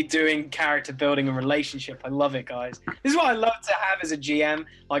already doing character building and relationship. I love it, guys. This is what I love to have as a GM.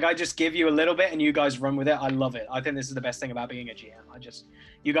 Like, I just give you a little bit and you guys run with it. I love it. I think this is the best thing about being a GM.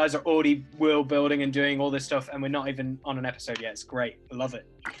 You guys are already world building and doing all this stuff and we're not even on an episode yet. It's great. I love it.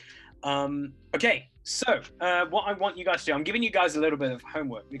 Okay, so what I want you guys to do, I'm giving you guys a little bit of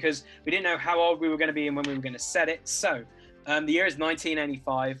homework because we didn't know how old we were going to be and when we were going to set it. So the year is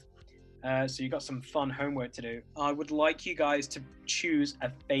 1985, so you got some fun homework to do. I would like you guys to choose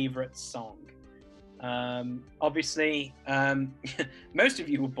a favorite song. Obviously, most of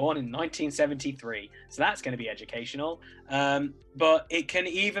you were born in 1973, so that's going to be educational. But it can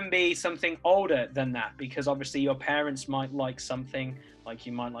even be something older than that, because obviously your parents might like something, like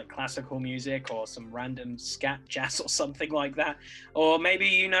you might like classical music or some random scat jazz or something like that. Or maybe,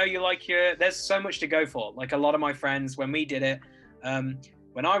 you like there's so much to go for. Like a lot of my friends, when we did it,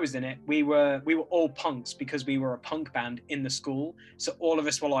 when I was in it, we were all punks because we were a punk band in the school. So all of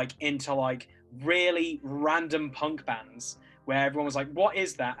us were like into like really random punk bands where everyone was like, what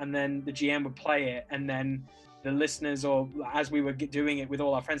is that? And then the GM would play it, and then the listeners, or as we were doing it with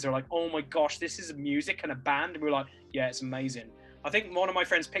all our friends, they were like, oh my gosh, this is music and a band. And we were like, yeah, it's amazing. I think one of my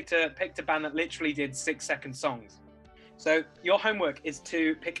friends picked a band that literally did 6-second songs. So your homework is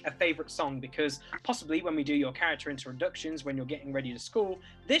to pick a favorite song, because possibly when we do your character introductions, when you're getting ready to school,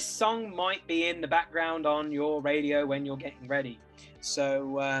 this song might be in the background on your radio when you're getting ready.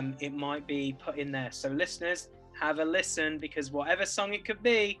 So it might be put in there. So listeners, have a listen, because whatever song it could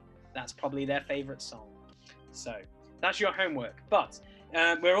be, that's probably their favorite song. So that's your homework. But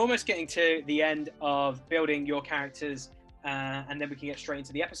we're almost getting to the end of building your characters, and then we can get straight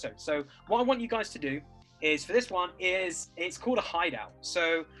into the episode. So what I want you guys to do is, for this one, it's called a hideout.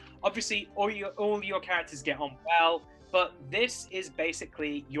 So obviously all your characters get on well, but this is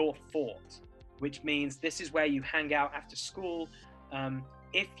basically your fort, which means this is where you hang out after school.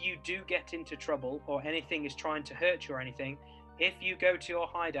 If you do get into trouble or anything is trying to hurt you or anything, if you go to your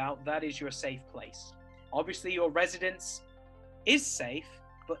hideout, that is your safe place. Obviously your residence is safe,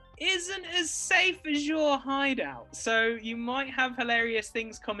 but isn't as safe as your hideout. So you might have hilarious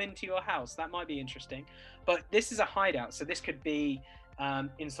things come into your house. That might be interesting. But this is a hideout. So this could be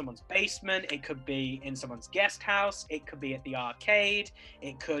in someone's basement. It could be in someone's guest house. It could be at the arcade.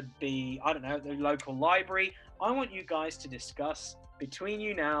 It could be, I don't know, the local library. I want you guys to discuss between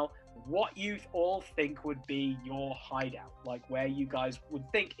you now what you all think would be your hideout, like where you guys would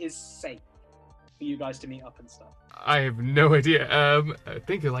think is safe for you guys to meet up and stuff. I have no idea.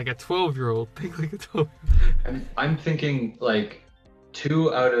 Think of like a 12-year-old. Think like a 12. I'm thinking like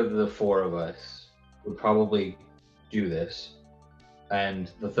 2 out of the 4 of us would probably do this,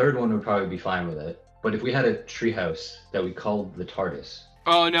 and the third one would probably be fine with it. But if we had a treehouse that we called the TARDIS.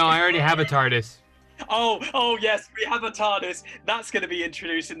 Oh no, I already have a TARDIS. Oh yes, we have a TARDIS. That's going to be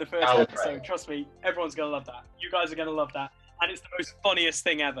introduced in the first episode. Right. Trust me, everyone's going to love that. You guys are going to love that, and it's the most funniest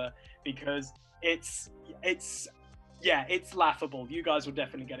thing ever, because it's laughable. You guys will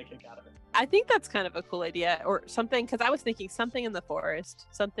definitely get a kick out of it. I think that's kind of a cool idea, or something, because I was thinking something in the forest,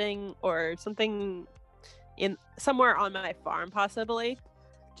 something in somewhere on my farm, possibly,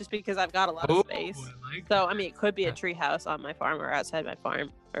 just because I've got a lot of space. So I mean, it could be a tree house on my farm or outside my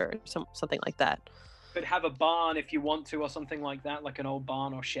farm, or something like that. Could have a barn if you want to, or something like that, like an old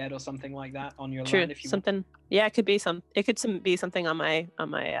barn or shed or something like that on your land. If you something want. Yeah, it could be be something on my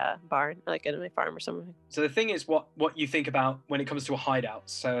barn, like in my farm or something. So the thing is, what you think about when it comes to a hideout.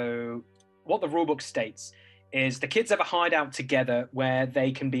 So what the rulebook states is the kids have a hideout together where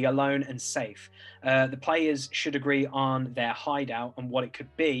they can be alone and safe. The players should agree on their hideout and what it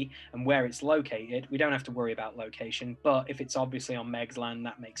could be and where it's located. We don't have to worry about location, but if it's obviously on Meg's land,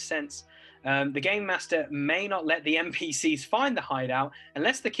 that makes sense. The game master may not let the NPCs find the hideout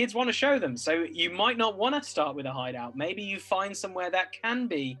unless the kids want to show them. So you might not want to start with a hideout. Maybe you find somewhere that can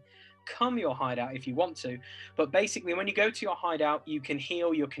become your hideout if you want to. But basically, when you go to your hideout, you can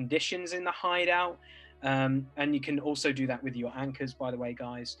heal your conditions in the hideout. And you can also do that with your anchors, by the way,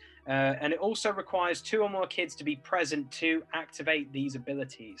 guys. And it also requires 2 or more kids to be present to activate these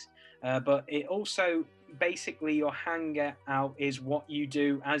abilities. But it also, basically, your hangout is what you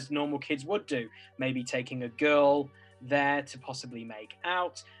do as normal kids would do. Maybe taking a girl there to possibly make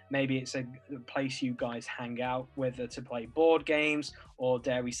out. Maybe it's a place you guys hang out, whether to play board games or,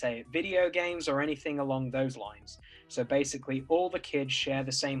 dare we say it, video games or anything along those lines. So basically all the kids share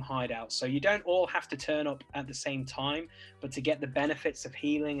the same hideout. So you don't all have to turn up at the same time, but to get the benefits of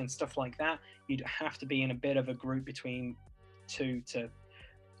healing and stuff like that, you'd have to be in a bit of a group between 2 to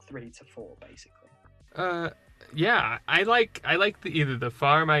 3 to 4, basically. Yeah, I like either the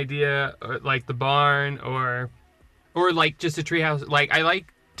farm idea or like the barn or like just a treehouse. Like I like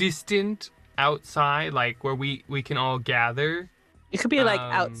distant outside, like where we can all gather. It could be like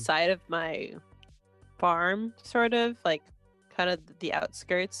outside of my farm, sort of like kind of the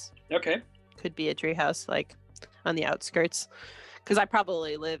outskirts. Okay. Could be a treehouse like on the outskirts, because I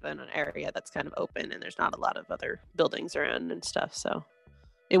probably live in an area that's kind of open and there's not a lot of other buildings around and stuff. So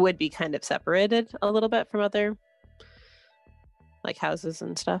it would be kind of separated a little bit from other like houses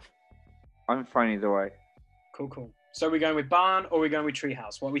and stuff. I'm fine either way. Cool. So we're going with barn or we're going with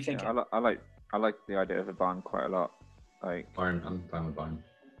treehouse? What are we thinking? Yeah, I like the idea of a barn quite a lot. Like barn, I'm fine with barn.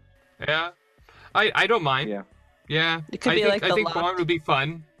 Yeah, I don't mind. Yeah. It could be like the I think loft. barn would be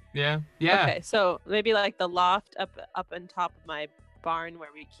fun. Yeah. Okay, so maybe like the loft up on top of my barn where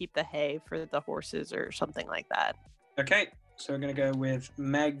we keep the hay for the horses or something like that. Okay, so we're going to go with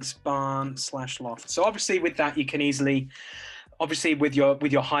Meg's barn / loft. So obviously with that, you can easily, obviously with your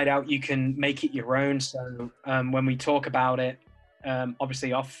hideout, you can make it your own. So when we talk about it,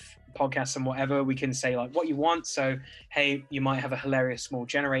 obviously off podcasts and whatever, we can say like what you want. So, hey, you might have a hilarious small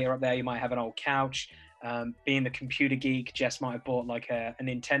generator up there. You might have an old couch. Being the computer geek, Jess might have bought like a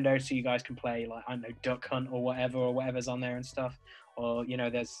Nintendo so you guys can play like, I don't know, Duck Hunt or whatever's on there and stuff. Or, you know,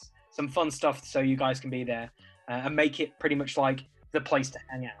 there's some fun stuff so you guys can be there. and make it pretty much like the place to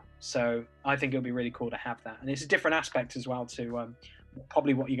hang out. So I think it would be really cool to have that. And it's a different aspect as well to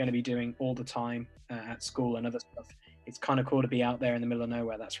probably what you're going to be doing all the time at school and other stuff. It's kind of cool to be out there in the middle of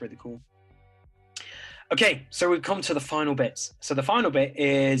nowhere. That's really cool. Okay, so we've come to the final bits. So the final bit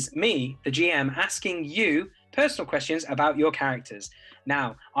is me, the GM, asking you personal questions about your characters.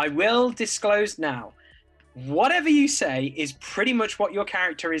 Now, I will disclose now, whatever you say is pretty much what your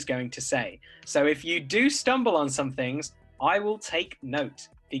character is going to say. So if you do stumble on some things, I will take note,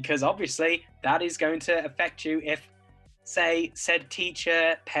 because obviously that is going to affect you if, say, said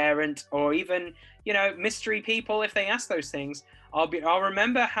teacher, parent, or even, you know, mystery people, if they ask those things, I'll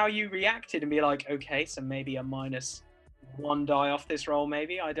remember how you reacted and be like, okay, so maybe a -1 die off this roll,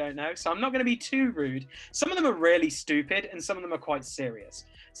 maybe, I don't know. So I'm not going to be too rude. Some of them are really stupid and some of them are quite serious.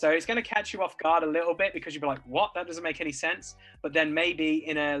 So it's going to catch you off guard a little bit because you'll be like, what? That doesn't make any sense. But then maybe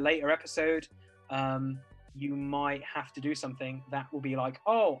in a later episode, you might have to do something that will be like,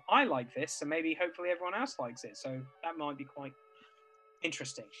 oh, I like this. So maybe hopefully everyone else likes it. So that might be quite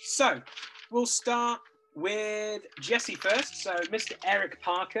interesting. So we'll start with Jesse first. So Mr. Eric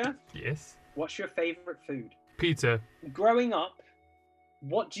Parker. Yes. What's your favorite food? Pizza. Growing up,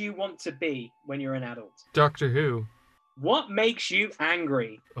 what do you want to be when you're an adult? Doctor Who. What makes you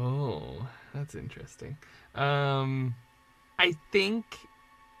angry? Oh, that's interesting. I think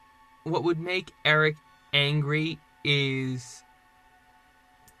what would make Eric angry is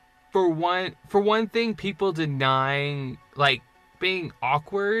for one thing, people denying, like, being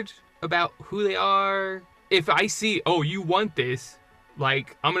awkward about who they are. If I see, oh, you want this,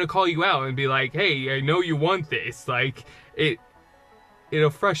 like, I'm gonna call you out and be like, hey, I know you want this. Like, it'll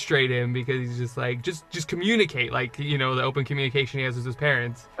frustrate him because he's just like, just communicate, like, you know, the open communication he has with his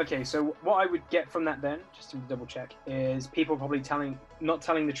parents. Okay, so what I would get from that then, just to double check, is people probably not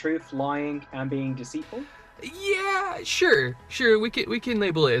telling the truth, lying, and being deceitful. Yeah, sure, we can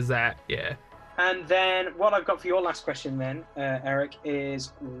label it as that, yeah. And then what I've got for your last question then, Eric,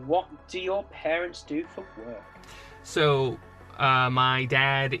 is what do your parents do for work? So, my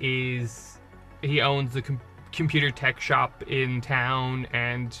dad he owns the computer tech shop in town,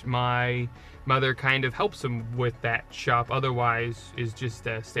 and my mother kind of helps him with that shop. Otherwise, is just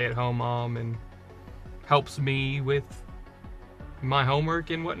a stay-at-home mom and helps me with my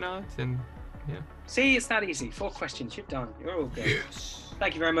homework and whatnot, and yeah. See, it's that easy. 4 questions, you're done. You're all good. Yes.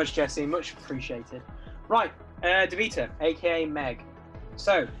 Thank you very much, Jesse. Much appreciated. Right, Davita, aka Meg.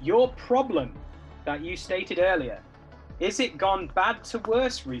 So, your problem that you stated earlier, is it gone bad to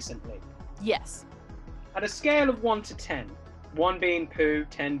worse recently? Yes. At a scale of 1 to 10, 1 being poo,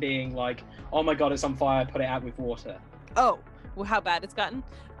 10 being like, oh my god, it's on fire, put it out with water. Oh, well, how bad it's gotten?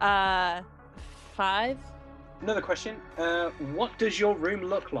 5. Another question. What does your room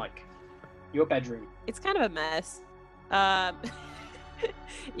look like? Your bedroom. It's kind of a mess.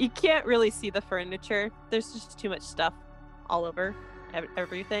 You can't really see the furniture. There's just too much stuff all over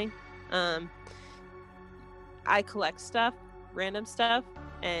everything. I collect stuff, random stuff,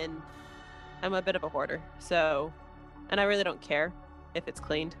 and I'm a bit of a hoarder. So, and I really don't care if it's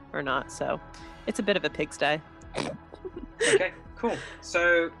cleaned or not. So it's a bit of a pigsty. Okay, cool.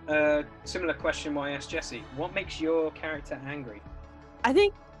 So, similar question what I asked Jesse. What makes your character angry? I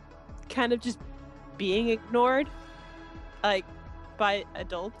think kind of just being ignored, like, by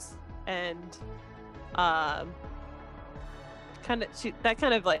adults, and that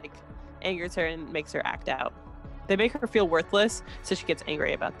kind of like angers her and makes her act out. They make her feel worthless, so she gets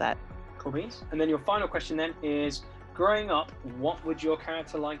angry about that. Cool beans. And then your final question then is, growing up, what would your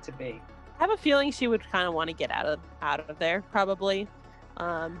character like to be? I have a feeling she would kind of want to get out of there, probably.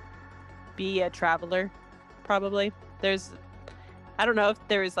 Be a traveler, probably. I don't know if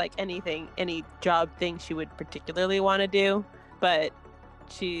there is like any job thing she would particularly want to do, but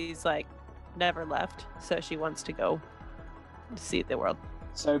she's like never left, so she wants to go see the world.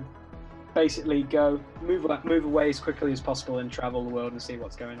 So basically move away as quickly as possible and travel the world and see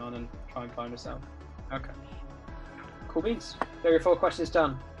what's going on and try and find herself. Okay. Cool beans. There are your 4 questions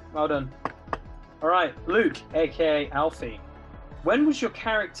done. Well done. All right, Luke, aka Alfie. When was your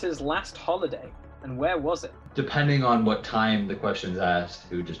character's last holiday and where was it? Depending on what time the question's asked,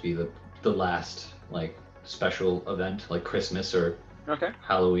 it would just be the last like special event, like Christmas or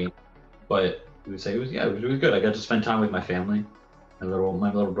Halloween. But we would say it was good. I got to spend time with my family. My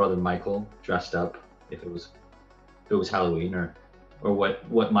little brother Michael dressed up if it was Halloween or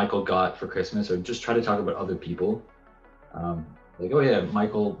what Michael got for Christmas, or just try to talk about other people. Like, oh yeah,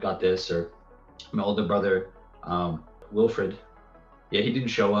 Michael got this, or my older brother Wilfred. Yeah, he didn't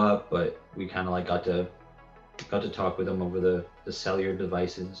show up, but we kind of like got to talk with him over the cellular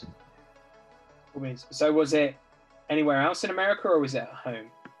devices. Cool beans. So was it anywhere else in America, or was it at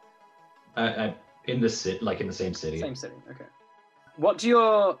home? In the same city. Same city. Okay. What do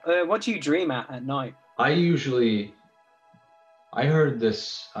you dream at night? I heard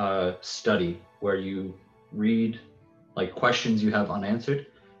this study where you read like questions you have unanswered,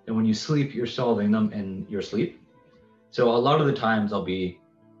 and when you sleep, you're solving them in your sleep. So a lot of the times I'll be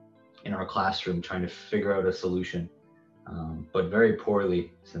in our classroom trying to figure out a solution, but very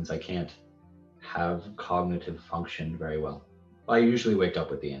poorly since I can't have cognitive function very well. I usually wake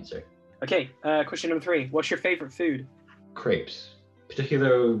up with the answer. Okay, question number 3. What's your favorite food? Crepes,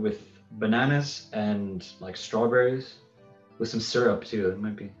 particularly with bananas and like strawberries, with some syrup too. That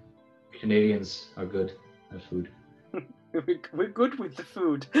might be. Canadians are good at food. We're good with the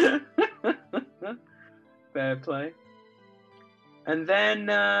food. Fair play. And then,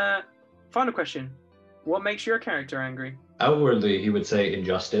 final question. What makes your character angry? Outwardly, he would say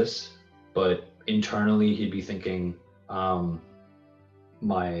injustice, but internally, he'd be thinking,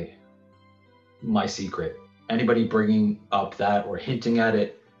 my secret. Anybody bringing up that or hinting at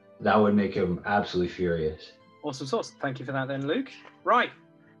it, that would make him absolutely furious. Awesome sauce. Thank you for that then, Luke. Right.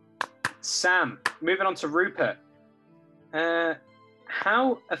 Sam, moving on to Rupert.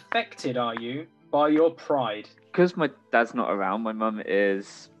 How affected are you by your pride? Because my dad's not around, my mum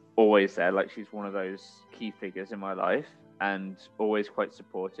is always there. Like, she's one of those key figures in my life and always quite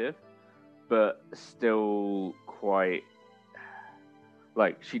supportive, but still quite,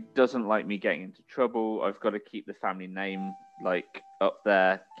 like, she doesn't like me getting into trouble. I've got to keep the family name, like, up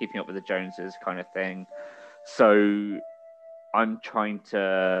there, keeping up with the Joneses kind of thing. So I'm trying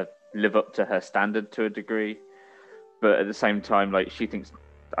to live up to her standard to a degree, but at the same time, like, she thinks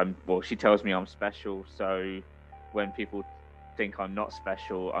she tells me I'm special. So when people think I'm not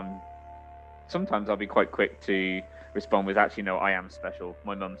special, sometimes I'll be quite quick to respond with, actually, no, I am special.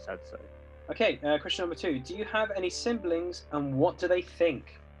 My mum said so. Okay, question number 2. Do you have any siblings, and what do they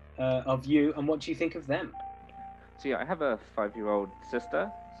think of you, and what do you think of them? So yeah, I have a 5-year-old sister,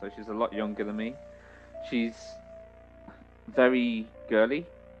 so she's a lot younger than me. She's very girly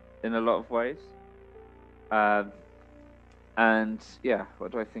in a lot of ways. And yeah,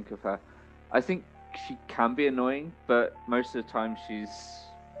 what do I think of her? I think she can be annoying, but most of the time she's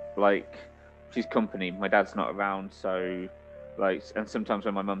company. My dad's not around, so and sometimes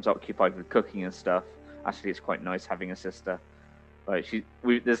when my mum's occupied with cooking and stuff, actually it's quite nice having a sister.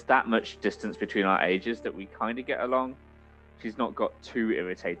 There's that much distance between our ages that we kind of get along. She's not got too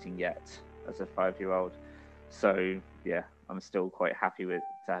irritating yet as a 5-year-old. So yeah, I'm still quite happy to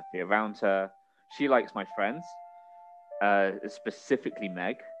be around her. She likes my friends, specifically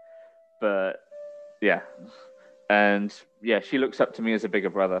Meg, but yeah. And yeah, she looks up to me as a bigger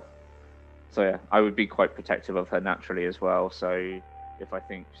brother. So yeah, I would be quite protective of her naturally as well. So if I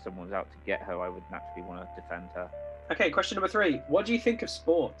think someone's out to get her, I would naturally want to defend her. Okay, question number 3. What do you think of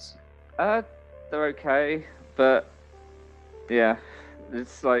sports? They're okay, but yeah,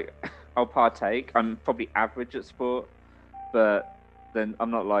 it's like I'll partake. I'm probably average at sport, but then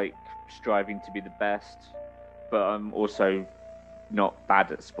I'm not like striving to be the best, but I'm also not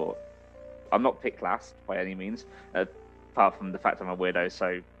bad at sport. I'm not picked last by any means, apart from the fact I'm a weirdo,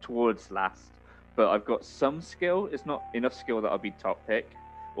 so towards last. But I've got some skill. It's not enough skill that I'll be top pick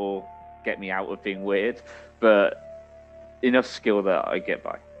or get me out of being weird, but enough skill that I get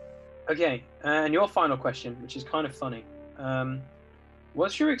by. Okay, and your final question, which is kind of funny.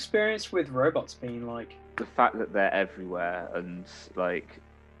 What's your experience with robots being like? The fact that they're everywhere, and like,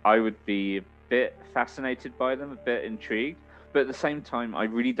 I would be a bit fascinated by them, a bit intrigued, but at the same time, I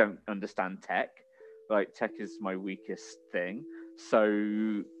really don't understand tech. Like, tech is my weakest thing.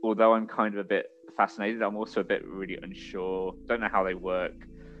 So although I'm kind of a bit fascinated, I'm also a bit really unsure. Don't know how they work.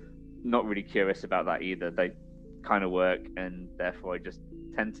 Not really curious about that either. They kind of work, and therefore I just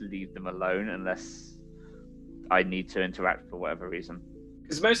tend to leave them alone unless I need to interact for whatever reason.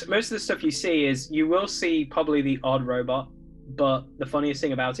 Because most of the stuff you see is, you will see probably the odd robot, but the funniest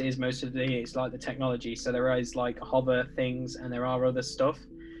thing about it is most of it's like the technology. So there is like hover things, and there are other stuff.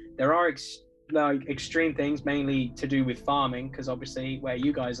 There are extreme things, mainly to do with farming, because obviously where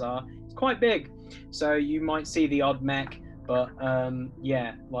you guys are, it's quite big. So you might see the odd mech, but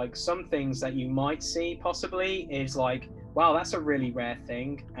yeah, like some things that you might see possibly is like, wow, that's a really rare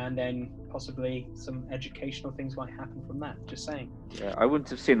thing, and then possibly some educational things might happen from that. Just saying. Yeah, I wouldn't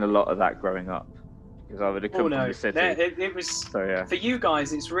have seen a lot of that growing up, because I would have come from the city. It was, so yeah. For you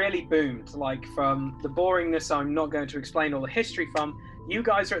guys, it's really boomed. Like, from the boringness I'm not going to explain all the history from, you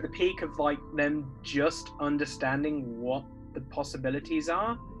guys are at the peak of like them just understanding what the possibilities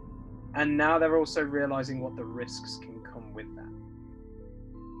are, and now they're also realizing what the risks can come with that.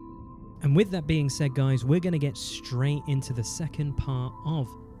 And with that being said, guys, we're going to get straight into the second part of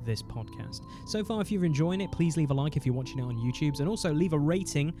this podcast. So far, if you're enjoying it, please leave a like if you're watching it on YouTube, and also leave a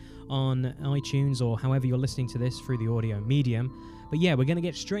rating on iTunes or however you're listening to this through the audio medium. But yeah, we're going to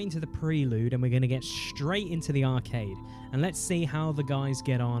get straight into the prelude, and we're going to get straight into the arcade. And let's see how the guys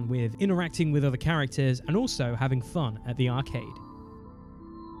get on with interacting with other characters and also having fun at the arcade.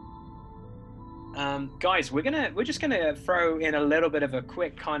 Guys, we're just gonna throw in a little bit of a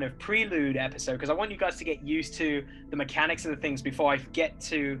quick kind of prelude episode, because I want you guys to get used to the mechanics of the things before I get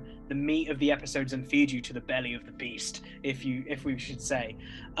to the meat of the episodes and feed you to the belly of the beast, if we should say.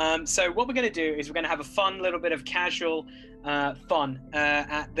 So what we're gonna do is we're gonna have a fun little bit of casual fun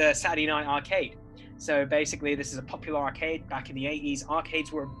at the Saturday Night Arcade. So basically, this is a popular arcade back in the 80s.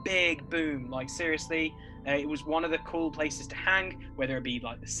 Arcades were a big boom, like seriously. It was one of the cool places to hang, whether it be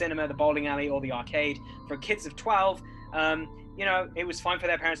like the cinema, the bowling alley, or the arcade. For kids of 12, it was fine for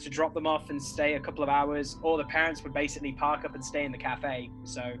their parents to drop them off and stay a couple of hours, or the parents would basically park up and stay in the cafe.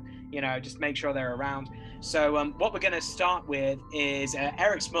 So, just make sure they're around. So what we're going to start with is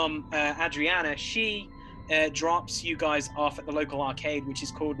Eric's mum, Adriana. She drops you guys off at the local arcade, which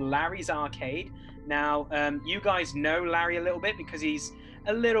is called Larry's Arcade. Now, you guys know Larry a little bit because he's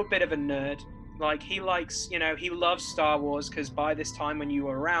a little bit of a nerd. Like, he likes, he loves Star Wars, because by this time when you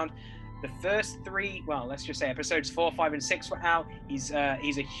were around, the first three, well, let's just say episodes 4, 5, and 6 were out. He's a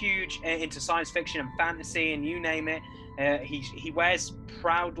huge into science fiction and fantasy, and you name it. He wears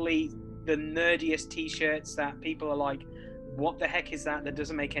proudly the nerdiest t-shirts that people are like, what the heck is that? That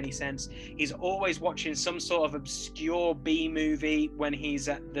doesn't make any sense. He's always watching some sort of obscure B movie when he's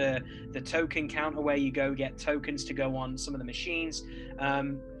at the token counter where you go get tokens to go on some of the machines.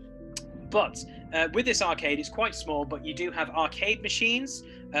 But with this arcade, it's quite small, but you do have arcade machines,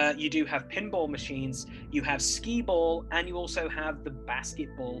 you do have pinball machines, you have skee ball, and you also have the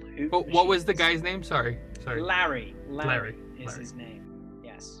basketball hoop machines. What was the guy's name? Sorry. Larry is his name.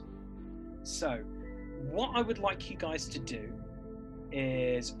 Yes. So, what I would like you guys to do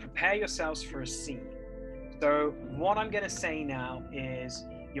is prepare yourselves for a scene. So, what I'm going to say now is,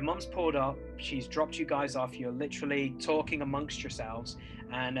 your mum's pulled up, she's dropped you guys off, you're literally talking amongst yourselves,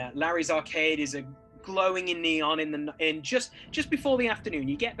 and Larry's Arcade is glowing in neon in just before the afternoon.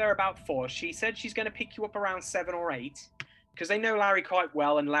 You get there about 4. She said she's going to pick you up around 7 or 8, because they know Larry quite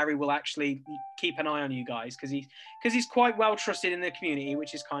well, and Larry will actually keep an eye on you guys because he's quite well trusted in the community,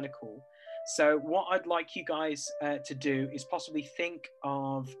 which is kind of cool. So what I'd like you guys to do is possibly think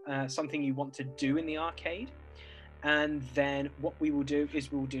of something you want to do in the arcade. And then what we will do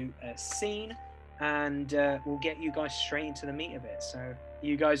is we'll do a scene, and we'll get you guys straight into the meat of it. So,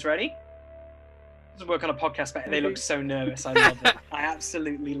 you guys ready? It doesn't work on a podcast, but they look so nervous. I love it. I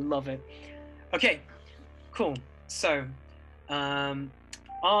absolutely love it. Okay, cool. So, our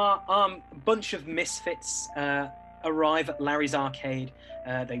bunch of misfits arrive at Larry's Arcade.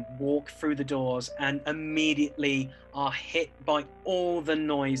 They walk through the doors and immediately are hit by all the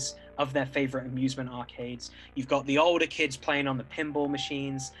noise of their favorite amusement arcades. You've got the older kids playing on the pinball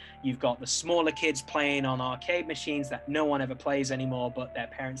machines. You've got the smaller kids playing on arcade machines that no one ever plays anymore, but their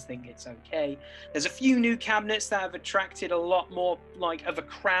parents think it's okay. There's a few new cabinets that have attracted a lot more like of a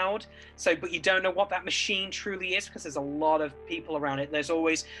crowd. But you don't know what that machine truly is because there's a lot of people around it. There's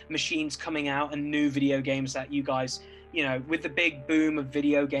always machines coming out and new video games that you guys, with the big boom of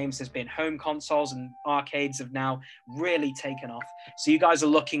video games, there's been home consoles, and arcades have now really taken off. So you guys are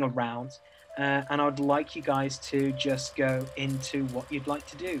looking around, and I'd like you guys to just go into what you'd like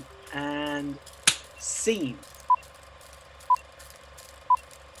to do. And scene.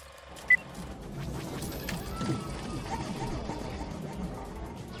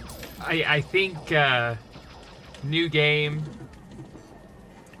 I think new game.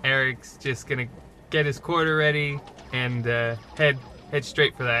 Eric's just gonna get his quarter ready and head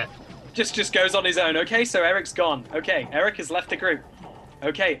straight for that. Just goes on his own. Okay, so Eric's gone. Okay, Eric has left the group.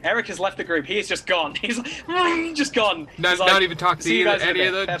 He is just gone. He's like, just gone. Not even talk to any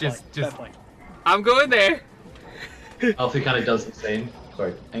of them. Just I'm going there. Alfie kind of does the same.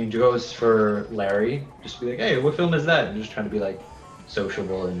 Sorry. And goes for Larry. Just be like, hey, what film is that? And just trying to be like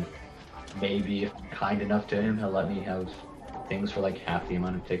sociable, and maybe if I'm kind enough to him, he'll let me have things for like half the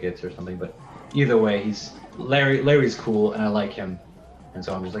amount of tickets or something. But either way, Larry's cool and I like him. And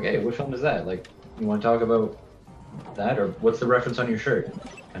so I'm just like, hey, what film is that? Like, you want to talk about that, or what's the reference on your shirt?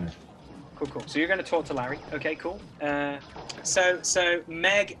 Kind of. Cool. So you're going to talk to Larry. Okay, cool. So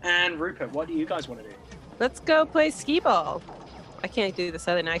Meg and Rupert, what do you guys want to do? Let's go play skee ball. I can't do the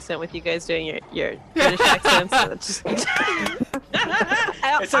southern accent with you guys doing your British accents. So it's just...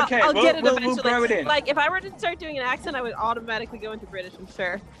 It's okay. I'll get it We'll eventually. grow it in. Like if I were to start doing an accent, I would automatically go into British, I'm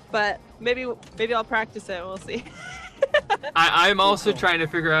sure. But maybe I'll practice it. We'll see. I'm also trying to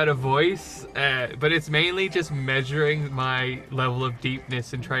figure out a voice, but it's mainly just measuring my level of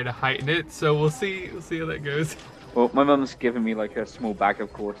deepness and trying to heighten it. So we'll see how that goes. Well, my mum's given me like a small bag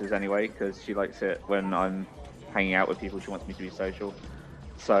of quarters anyway, because she likes it when I'm hanging out with people. She wants me to be social.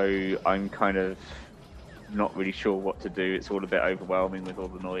 So I'm kind of not really sure what to do. It's all a bit overwhelming with all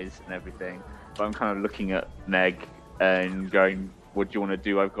the noise and everything. But I'm kind of looking at Meg and going, what do you want to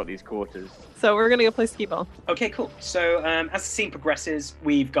do? I've got these quarters. So we're gonna go play skee ball. Okay, cool. So as the scene progresses,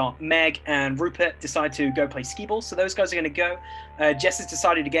 we've got Meg and Rupert decide to go play skee ball. So those guys are going to go. Jess has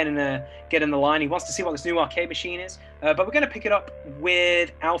decided to get in the line. He wants to see what this new arcade machine is. But we're going to pick it up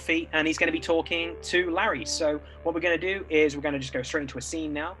with Alfie, and he's going to be talking to Larry. So what we're going to do is we're going to just go straight into a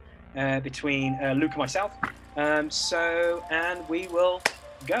scene now between Luke and myself. And we will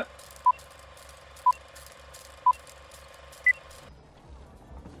go.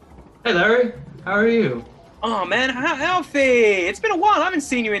 Hey Larry, how are you? Oh man, Alfie! It's been a while. I haven't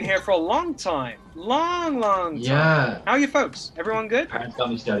seen you in here for a long time. Long time. Yeah. How are you folks? Everyone good? Parents got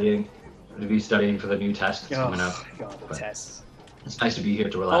me studying. I'm gonna be studying for the new test that's coming up. God, the But tests. It's nice to be here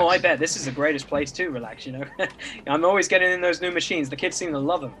to relax. Oh, I bet this is the greatest place to relax. You know, I'm always getting in those new machines. The kids seem to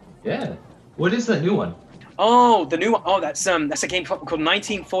love them. Yeah. What is that new one? Oh, the new one. Oh, that's a game called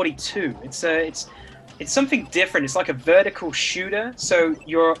 1942. It's something different. It's like a vertical shooter. So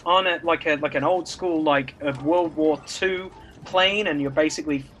you're on like an old school like a World War II plane, and you're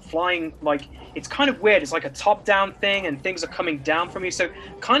basically flying like it's kind of weird. It's like a top-down thing, and things are coming down from you. So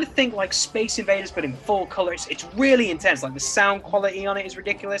kind of think like Space Invaders, but in full color. It's really intense. Like the sound quality on it is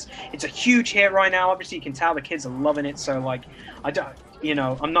ridiculous. It's a huge hit right now. Obviously, you can tell the kids are loving it. So like, I don't. You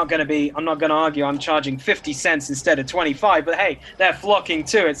know, I'm not gonna argue. I'm charging 50 cents instead of 25, but hey, they're flocking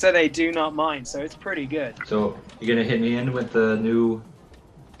to it, so they do not mind. So it's pretty good. So you're gonna hit me in with the new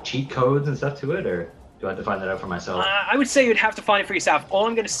cheat codes and stuff to it, or do I have to find that out for myself? I would say you'd have to find it for yourself. All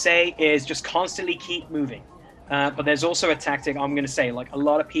I'm gonna say is just constantly keep moving. But there's also a tactic I'm gonna say. Like a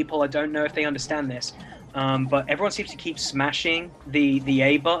lot of people, I don't know if they understand this, but everyone seems to keep smashing the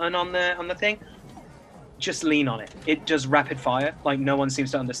A button on the thing. Just lean on it. It does rapid fire. Like no one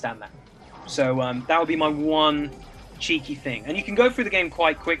seems to understand that. So that would be my one cheeky thing. And you can go through the game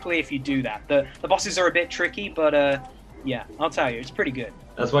quite quickly if you do that. The bosses are a bit tricky, but yeah, I'll tell you, it's pretty good.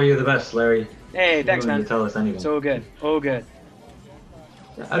 That's why you're the best, Larry. Hey, thanks, man. You tell us anything. It's all good. All good.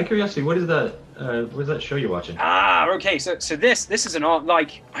 Out of curiosity, what is that show you're watching? Okay. So this is an old,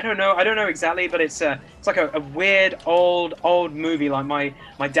 like I don't know exactly, but it's like a weird old movie. Like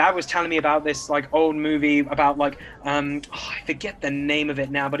my dad was telling me about this like old movie about like I forget the name of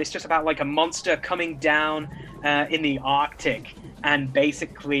it now, but it's just about like a monster coming down in the Arctic and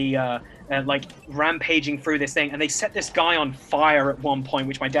basically like rampaging through this thing, and they set this guy on fire at one point,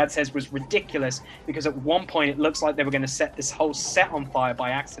 which my dad says was ridiculous because at one point it looks like they were going to set this whole set on fire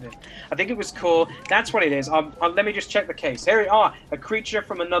by accident. I think it was called, that's what it is. Let me just check the case. Here we are, A Creature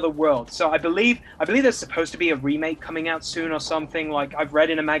from Another World. So I believe there's supposed to be a remake coming out soon or something. Like I've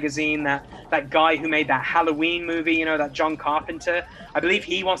read in a magazine that guy who made that Halloween movie, you know, that John Carpenter, I believe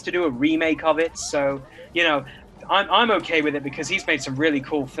he wants to do a remake of it. So, you know, I'm okay with it because he's made some really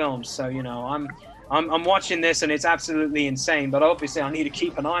cool films. So, you know, I'm watching this and it's absolutely insane. But obviously I need to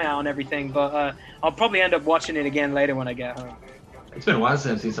keep an eye out on everything. But I'll probably end up watching it again later when I get home. It's been a while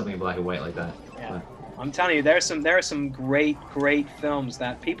since I've seen something in black and white like that. Yeah. I'm telling you, there are some great films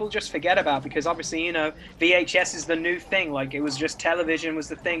that people just forget about because obviously, you know, VHS is the new thing. Like it was just television was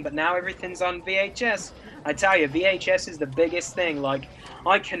the thing, but now everything's on VHS. I tell you, VHS is the biggest thing. Like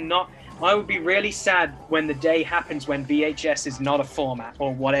I would be really sad when the day happens when VHS is not a format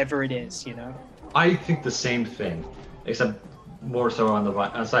or whatever it is, you know? I think the same thing, except more so on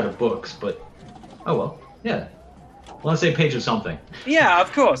the side of books, but oh well, yeah. Well, let's say page of something. Yeah,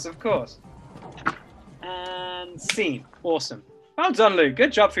 of course. And scene. Awesome. Well done, Luke.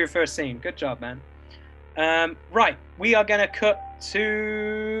 Good job for your first scene. Good job, man. Right, we are going to cut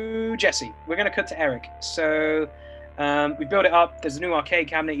to Jesse. We're going to cut to Eric. So... we build it up. There's a new arcade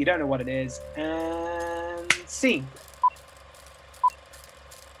cabinet. You don't know what it is. And scene.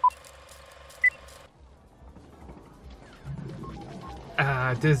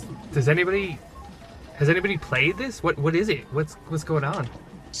 Has anybody played this? What is it? What's going on?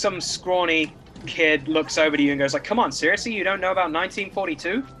 Some scrawny kid looks over to you and goes like, "Come on, seriously? You don't know about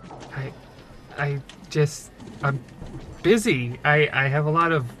 1942?" I'm busy. I have a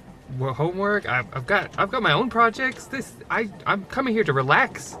lot of Well, homework. I've got my own projects. I'm coming here to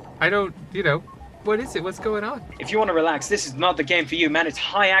relax. I don't, what is it? What's going on? If you want to relax, this is not the game for you, man. It's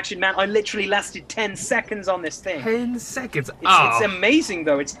high action, man. I literally lasted 10 seconds on this thing. 10 seconds. It's amazing,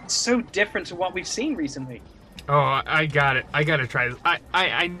 though. It's so different to what we've seen recently. Oh, I got it. I gotta try this.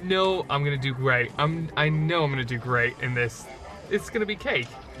 I know I'm gonna do great. I know I'm gonna do great in this. It's gonna be cake.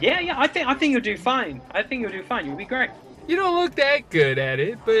 Yeah. I think you'll do fine. You'll be great. You don't look that good at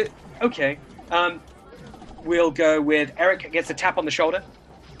it, but okay. We'll go with Eric gets a tap on the shoulder,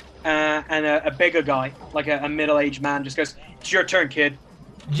 and a bigger guy, like a middle-aged man, just goes, "It's your turn, kid."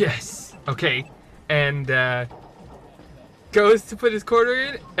 Yes. Okay. And goes to put his quarter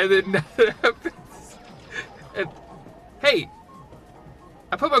in, and then nothing happens. And hey,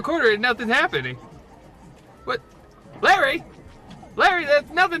 I put my quarter in, nothing's happening. What, Larry? That's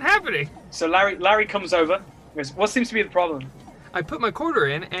nothing happening. So Larry comes over. Goes, what seems to be the problem? I put my quarter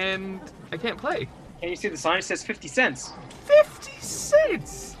in and I can't play. Can you see the sign? It says 50 cents. 50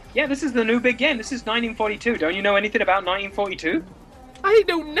 cents? Yeah, this is the new big game. This is 1942. Don't you know anything about 1942? I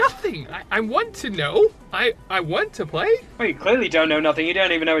know nothing. I want to know. I want to play. Well, you clearly don't know nothing. You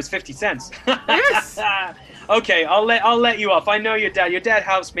don't even know it's 50 cents. Yes. Okay, I'll let you off. I know your dad. Your dad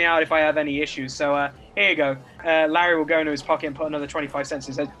helps me out if I have any issues. So here you go. Larry will go into his pocket and put another 25 cents.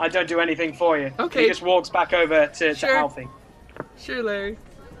 He says, "I don't do anything for you." Okay. He just walks back over to Alfie. Sure, Larry.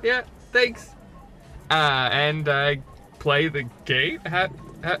 Yeah, thanks. And I play the game. How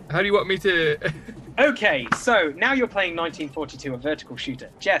do you want me to? Okay, so now you're playing 1942, a vertical shooter.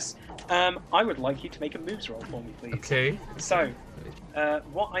 Jess, I would like you to make a moves roll for me, please. Okay. So,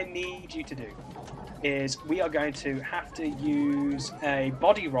 what I need you to do is we are going to have to use a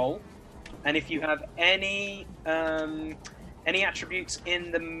body roll, and if you have any attributes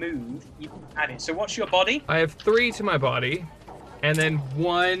in the move, you can add it. So what's your body? I have 3 to my body, and then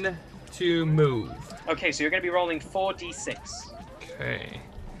 1 to move. Okay, so you're going to be rolling 4d6. Okay.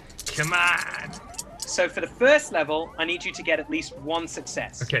 Come on. So for the first level, I need you to get at least 1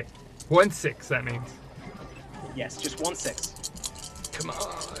 success. Okay. 1 6, that means. Yes, just 1 6. Come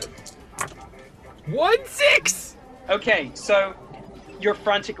on. 1 6! Okay, so you're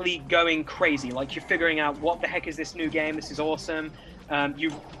frantically going crazy. Like, you're figuring out, what the heck is this new game? This is awesome.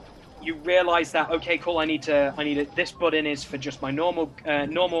 You realize that, okay, cool, I need it. This button is for just my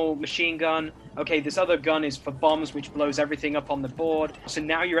normal machine gun. Okay, this other gun is for bombs, which blows everything up on the board. So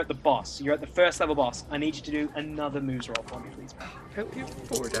now you're at the boss. You're at the first level boss. I need you to do another moves roll for me, please. I only have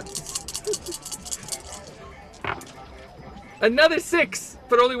 4 down. Another 6,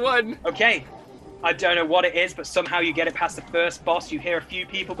 but only 1. Okay. I don't know what it is, but somehow you get it past the first boss. You hear a few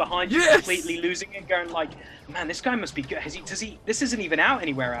people behind you Yes! completely losing it, going like, "Man, this guy must be good. This isn't even out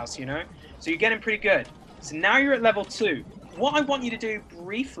anywhere else, you know?" So you're getting pretty good. So now you're at level 2. What I want you to do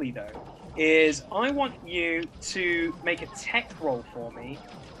briefly, though, is I want you to make a tech roll for me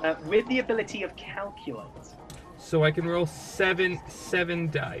with the ability of calculate. So I can roll 7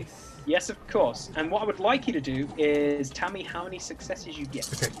 dice. Yes, of course. And what I would like you to do is tell me how many successes you get.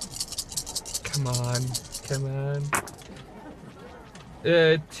 Okay. Come on.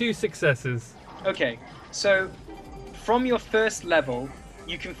 2 successes. Okay, so from your first level,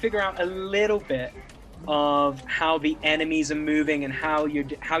 you can figure out a little bit of how the enemies are moving and how you're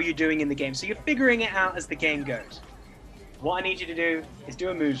doing in the game. So you're figuring it out as the game goes. What I need you to do is do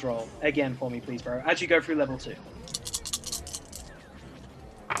a moves roll again for me, please, bro, as you go through level 2.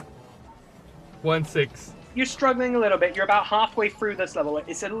 1 6. You're struggling a little bit. You're about halfway through this level.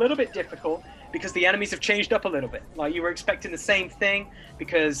 It's a little bit difficult because the enemies have changed up a little bit. Like, you were expecting the same thing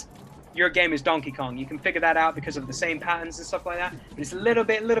because your game is Donkey Kong. You can figure that out because of the same patterns and stuff like that. But it's a little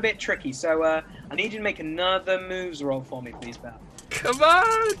bit tricky. So I need you to make another moves roll for me, please, pal. Come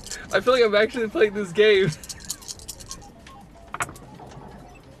on! I feel like I'm actually playing this game.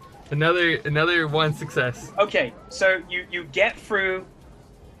 Another 1 success. Okay, so you get through.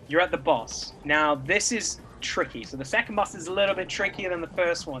 You're at the boss. Now, this is tricky. So the second boss is a little bit trickier than the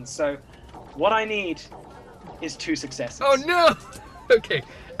first one. So what I need is 2 successes. Oh, no! Okay,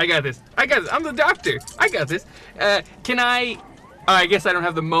 I got this. I'm the doctor. I got this. Can I... I guess I don't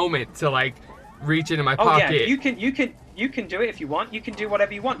have the moment to, like, reach into my pocket. Oh, yeah, you can do it if you want. You can do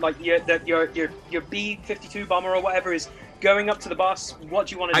whatever you want. Like, your B-52 bomber or whatever is going up to the boss. What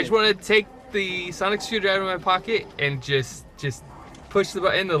do you want to do? I just want to take the sonic screwdriver in my pocket and just push the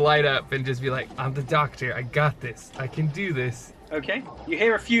button to light up and just be like, "I'm the doctor. I got this. I can do this." Okay. You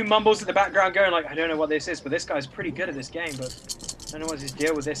hear a few mumbles in the background going like, "I don't know what this is, but this guy's pretty good at this game, but I don't know what's his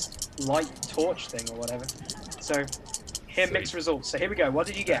deal with this light torch thing or whatever." So, here Sweet. mixed results. So here we go. What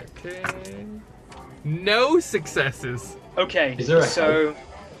did you get? Okay. No successes. Okay. Is there a so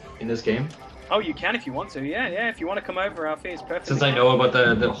in this game? Oh, you can if you want to. Yeah. If you want to come over, Alfie, it's perfect. Since I know about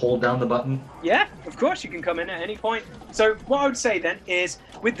the hold down the button. Yeah, of course you can come in at any point. So what I would say then is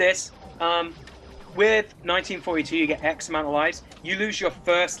with this, with 1942, you get X amount of lives. You lose your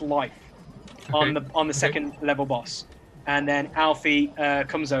first life on the second level boss, and then Alfie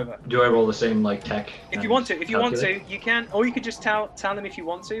comes over. Do I roll the same like tech? If you want to, you can, or you could just tell them if you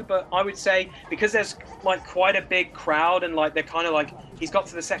want to. But I would say because there's like quite a big crowd and like they're kind of like he's got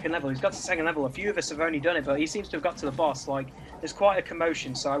to the second level. A few of us have only done it, but he seems to have got to the boss. Like there's quite a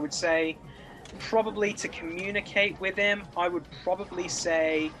commotion. So I would say probably to communicate with him, I would probably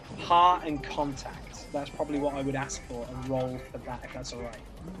say heart and contact. That's probably what I would ask for and roll for that if that's all right.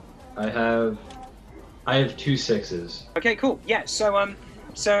 I have 2 6s. Okay, cool. Yeah, so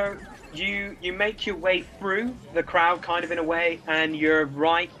you make your way through the crowd kind of in a way, and you're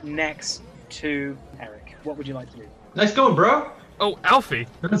right next to Eric. What would you like to do? Nice going, bro. Oh, Alfie.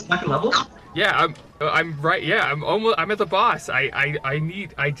 You're on second level. Yeah, I'm right. Yeah, I'm at the boss.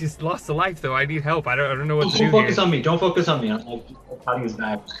 I just lost a life though. I need help. I don't know what to do here. Don't focus on me. Don't focus on me. I'm like patting his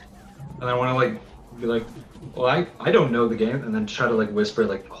back, and I want to like be like, well, I don't know the game, and then try to like whisper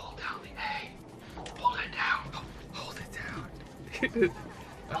like, hold down the A, hold it down, Hold it down.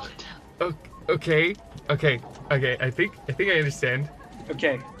 hold it down. Okay. I think I understand.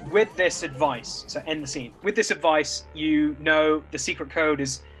 Okay, with this advice, so end the scene. With this advice, you know the secret code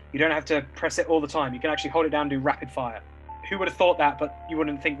is you don't have to press it all the time. You can actually hold it down and do rapid fire. Who would have thought that, but you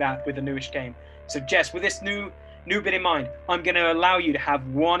wouldn't think that with the newish game. So Jess, with this new bit in mind, I'm going to allow you to have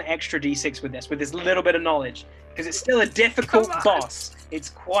 1 extra D6 with this little bit of knowledge, because it's still a difficult boss. It's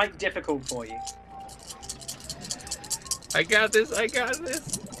quite difficult for you. I got this.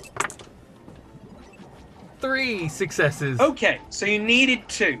 3 successes. Okay, so you needed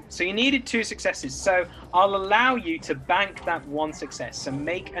 2. So you needed 2 successes. So I'll allow you to bank that 1 success. So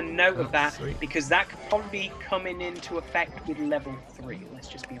make a note of that, sweet. because that could probably be coming into effect with level 3. Let's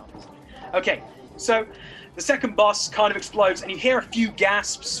just be honest. Okay, so the second boss kind of explodes, and you hear a few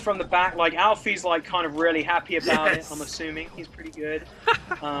gasps from the back. Like Alfie's like kind of really happy about it. I'm assuming he's pretty good.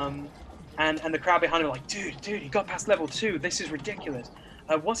 And the crowd behind him are like, dude, he got past level 2. This is ridiculous.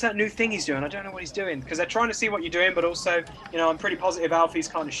 What's that new thing he's doing? I don't know what he's doing, because they're trying to see what you're doing, but also, you know, I'm pretty positive Alfie's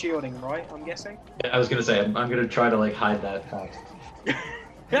kind of shielding, right? I'm guessing. I was gonna say I'm gonna try to like hide that fact.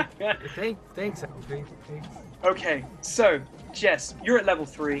 Thanks, Alfie. Thanks. Okay, so Jess, you're at level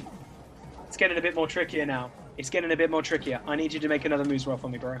 3. It's getting a bit more trickier now. I need you to make another moves roll for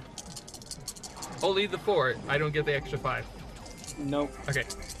me, bro. Only the 4. I don't get the extra 5. Nope. Okay.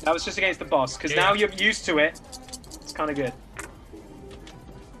 That was just against the boss, because now you're used to it. It's kind of good.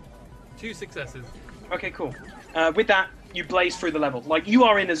 2 successes. Okay, cool. With that, you blaze through the level. Like, you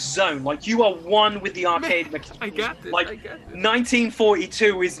are in a zone. Like, you are one with the arcade. I got this. Like,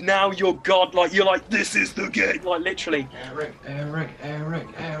 1942 is now your god. Like, you're like, this is the game. Like, literally. Eric.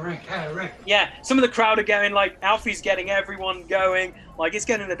 Yeah, some of the crowd are going, like, Alfie's getting everyone going. Like, it's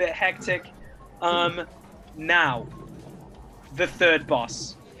getting a bit hectic. Now, the third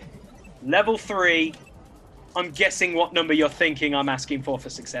boss. Level 3. I'm guessing what number you're thinking I'm asking for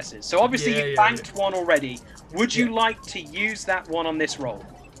successes. So obviously you banked 1 already. Would you like to use that 1 on this roll?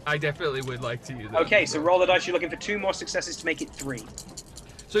 I definitely would like to use it. Okay, so roll the dice. You're looking for 2 more successes to make it 3.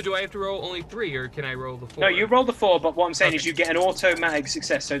 So do I have to roll only 3, or can I roll the 4? No, you roll the 4, but what I'm saying is you get an automatic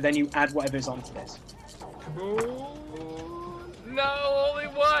success, so then you add whatever's onto this. No, only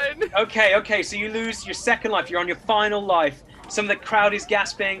 1. Okay, so you lose your second life. You're on your final life. Some of the crowd is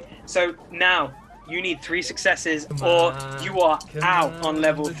gasping. So now, you need 3 successes, or you are out on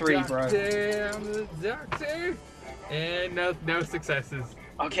level 3, bro. I'm the doctor. And no successes.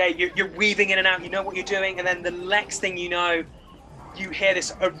 Okay, you're weaving in and out. You know what you're doing, and then the next thing you know, you hear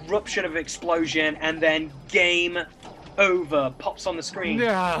this eruption of explosion, and then game over pops on the screen.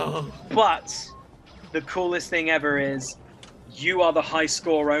 No. But the coolest thing ever is you are the high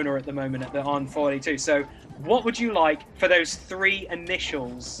score owner at the moment on 42. So what would you like for those 3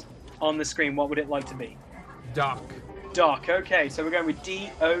 initials on the screen? What would it like to be? Doc. Okay, so we're going with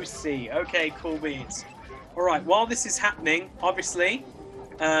DOC. Okay, cool beans. All right, while this is happening, obviously,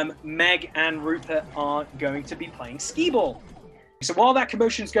 Meg and Rupert are going to be playing skee-ball. So while that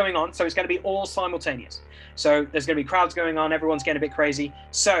commotion's going on, so it's going to be all simultaneous. So there's going to be crowds going on, everyone's getting a bit crazy.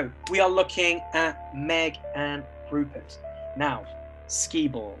 So we are looking at Meg and Rupert. Now,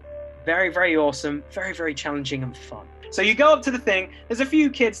 skee-ball. Very, very awesome, very, very challenging and fun. So you go up to the thing, there's a few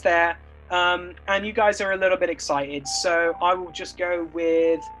kids there, and you guys are a little bit excited. So I will just go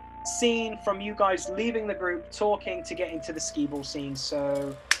with scene from you guys leaving the group, talking to getting to the skee-ball scene.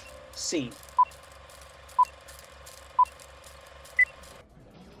 So, scene.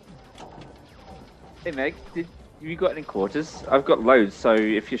 Hey Meg, have you got any quarters? I've got loads, so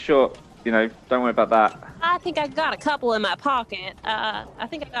if you're short, don't worry about that. I think I got a couple in my pocket. I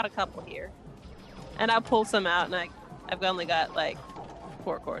think I got a couple here. And I'll pull some out, and I've only got like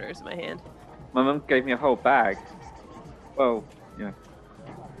 4 quarters in my hand. My mum gave me a whole bag. Well,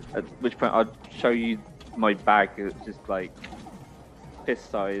 at which point I'd show you my bag. It's just like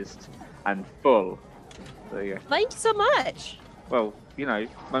fist-sized and full. There you go. Thank you so much. Well,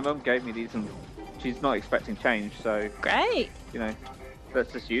 my mum gave me these and she's not expecting change, so, Great.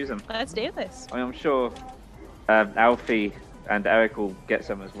 let's just use them. Let's do this. I mean, I'm sure Alfie and Eric will get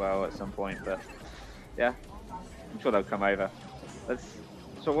some as well at some point, but yeah, I'm sure they'll come over.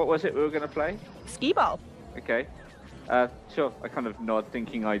 So what was it we were going to play? Skee ball. Okay. Sure. I kind of nod,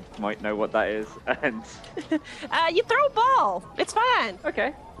 thinking I might know what that is, and... You throw a ball. It's fine.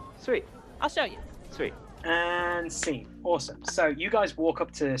 Okay. Sweet. I'll show you. Sweet. And scene. Awesome. So you guys walk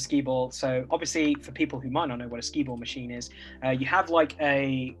up to skee ball. So obviously, for people who might not know what a skee ball machine is, you have like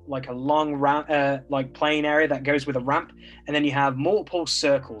a long ramp, like playing area that goes with a ramp, and then you have multiple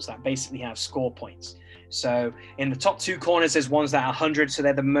circles that basically have score points. So in the top 2 corners, there's ones that are 100, so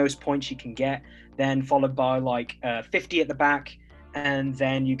they're the most points you can get. Then followed by like 50 at the back, and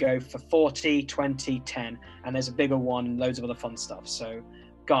then you go for 40, 20, 10, and there's a bigger one and loads of other fun stuff. So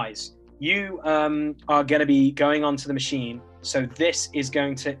guys, you are going to be going onto the machine. So this is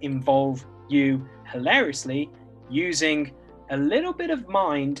going to involve you hilariously using a little bit of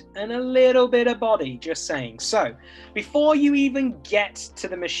mind and a little bit of body, just saying. So before you even get to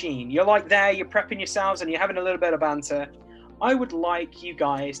the machine, you're like there, you're prepping yourselves and you're having a little bit of banter. I would like you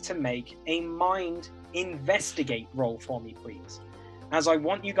guys to make a mind investigate roll for me, please, as I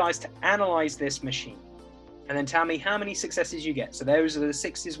want you guys to analyze this machine and then tell me how many successes you get. So those are the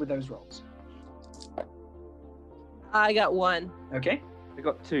 6s with those rolls. I got 1. Okay. We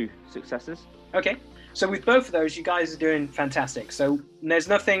got 2 successes. Okay. So with both of those, you guys are doing fantastic. So there's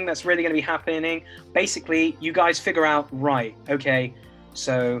nothing that's really going to be happening. Basically, you guys figure out, right, okay,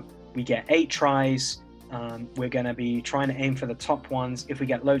 so we get 8 tries. We're going to be trying to aim for the top ones. If we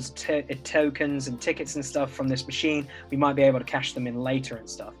get loads of tokens and tickets and stuff from this machine, we might be able to cash them in later and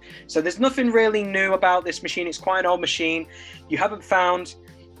stuff. So there's nothing really new about this machine. It's quite an old machine. You haven't found,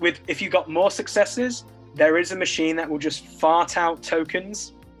 if you got more successes, there is a machine that will just fart out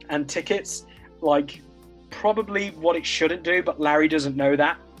tokens and tickets, like probably what it shouldn't do, but Larry doesn't know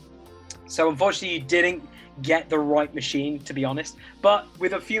that. So unfortunately, you didn't get the right machine, to be honest. But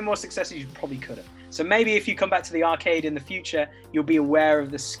with a few more successes, you probably could have. So maybe if you come back to the arcade in the future, you'll be aware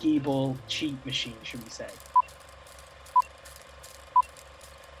of the skee ball cheat machine, should we say.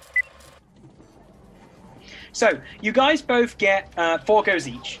 So you guys both get 4 goes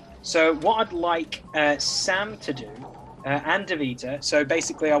each. So what I'd like Sam to do, and Davita, so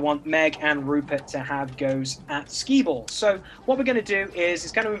basically I want Meg and Rupert to have goes at skee ball. So what we're going to do is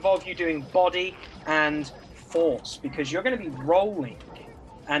it's going to involve you doing body and force, because you're going to be rolling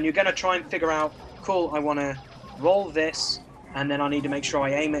and you're going to try and figure out, cool, I want to roll this and then I need to make sure I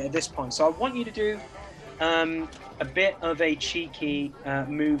aim it at this point. So I want you to do a bit of a cheeky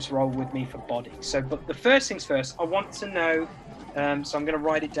moves roll with me for body. So, but the first things first, I want to know, so I'm going to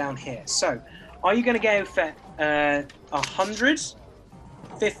write it down here. So are you going to go for 100,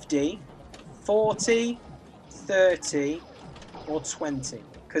 50, 40, 30, or 20?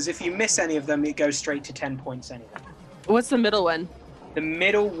 Because if you miss any of them, it goes straight to 10 points anyway. What's the middle one? The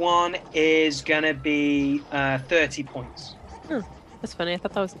middle one is going to be 30 points. That's funny. I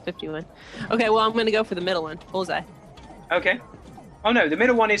thought that was the 51. Okay, well, I'm going to go for the middle one. Bullseye. Okay. Oh, no, the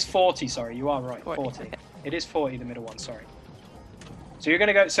middle one is 40. Sorry, you are right. 40. Okay. It is 40, the middle one. Sorry. So you're going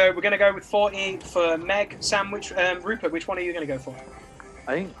to go. So we're going to go with 40 for Meg. Sam, Rupert, which one are you going to go for?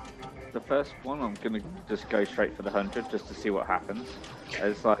 I think the first one, I'm going to just go straight for the 100 just to see what happens.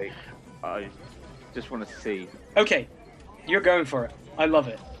 It's like, I just want to see. Okay, you're going for it. I love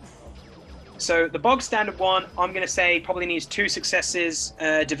it. So the bog standard one, I'm going to say probably needs 2 successes.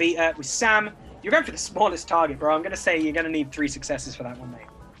 Davita with Sam, you're going for the smallest target, bro. I'm going to say you're going to need 3 successes for that one, mate.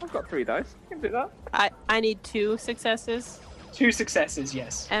 I've got 3 dice. I can do that. I need 2 successes. 2 successes,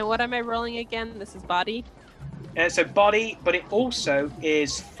 yes. And what am I rolling again? This is body. So body, but it also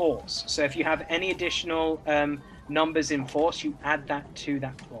is force. So if you have any additional numbers in force, you add that to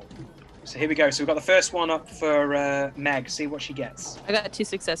that roll. So here we go. So we've got the first one up for Meg. See what she gets. I got 2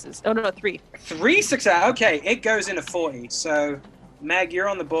 successes. Oh, no, 3. 3 success. Okay, it goes into 40. So Meg, you're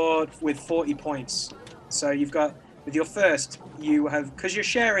on the board with 40 points. So you've got, with your first, you have, because you're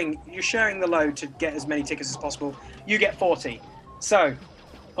sharing the load to get as many tickets as possible. You get 40. So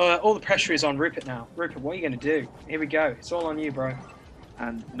all the pressure is on Rupert now. Rupert, what are you going to do? Here we go. It's all on you, bro.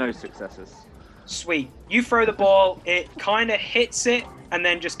 And no successes. Sweet. You throw the ball, it kind of hits it, and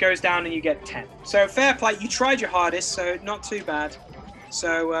then just goes down and you get 10. So fair play. You tried your hardest, so not too bad.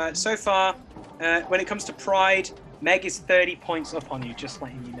 So, so far, when it comes to pride, Meg is 30 points up on you, just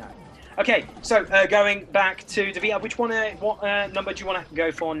letting you know. Okay, so going back to Davita, what number do you want to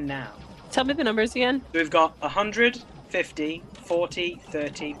go for now? Tell me the numbers again. So we've got 100, 50, 40,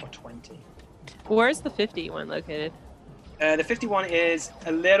 30, or 20. Where's the 50 one located? The 51 is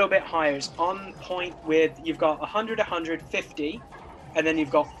a little bit higher. It's on point with, you've got 100, 100, 50, and then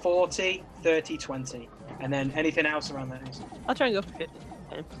you've got 40, 30, 20. And then anything else around that is. I'll try and go for 50.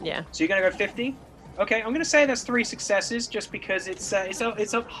 Okay. Yeah. So you're going to go 50? Okay, I'm going to say that's 3 successes just because it's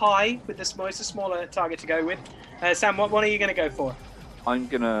up high with the small, it's a smaller target to go with. Sam, what one are you going to go for? I'm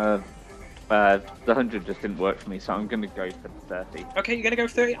going to... the 100 just didn't work for me, so I'm going to go for the 30. Okay, you're going to go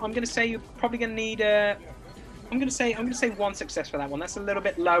 30. I'm going to say you're probably going to need... I'm going to say 1 success for that one. That's a little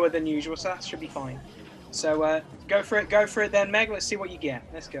bit lower than usual, so that should be fine. So go for it then, Meg. Let's see what you get.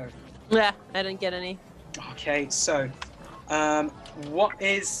 Let's go. Yeah, I didn't get any. Okay, so what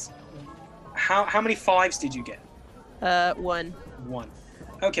is... How many 5s did you get? 1. 1.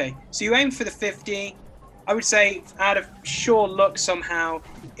 Okay, so you aim for the 50. I would say out of sure luck somehow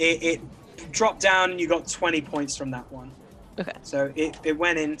it dropped down and you got 20 points from that one. Okay. So it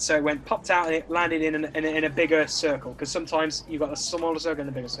went in, so it went popped out and it landed in a bigger circle because sometimes you got a smaller circle and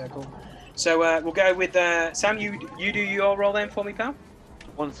a bigger circle. So we'll go with Sam. You do your roll then for me, pal.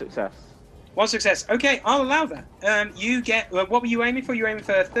 1 success. 1 success. Okay, I'll allow that. You get what were you aiming for? You were aiming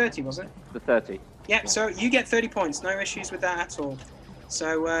for 30, wasn't it? The 30. Yeah. So you get 30 points. No issues with that at all.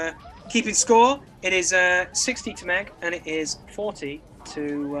 So keeping score, it is 60 to Meg and it is 40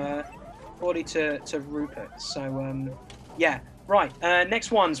 to Rupert. So yeah. Right.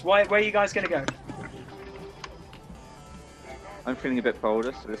 Next ones. Where are you guys going to go? I'm feeling a bit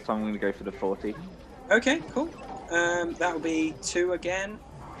bolder, so this time I'm going to go for the 40. Okay. Cool. That will be 2 again.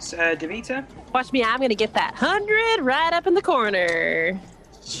 Davita. Watch me, I'm going to get that 100 right up in the corner.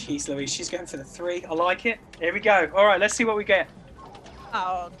 Jeez Louise, she's going for the 3. I like it. Here we go. All right, let's see what we get.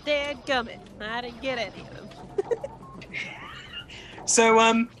 Oh, dadgummit. I didn't get any of them.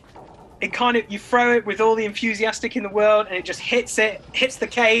 So, it kind of, you throw it with all the enthusiastic in the world and it just hits the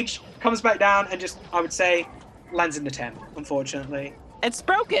cage, comes back down and just, I would say, lands in the 10, unfortunately. It's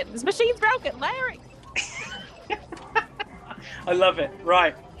broken. This machine's broken. Larry. I love it.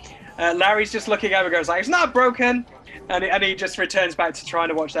 Right. Larry's just looking over and goes like, it's not broken. And he just returns back to trying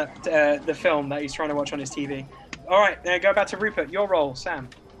to watch that the film that he's trying to watch on his TV. All right, go back to Rupert. Your roll, Sam.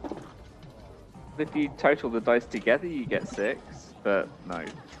 If you total the dice together, you get 6, but no.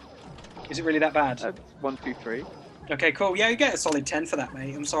 Is it really that bad? That's 1, 2, 3. Okay, cool. Yeah, you get a solid 10 for that,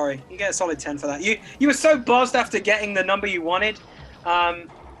 mate. I'm sorry. You get a solid 10 for that. You were so buzzed after getting the number you wanted.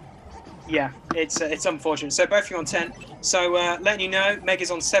 Yeah, it's unfortunate. So both of you on 10. So letting you know, Meg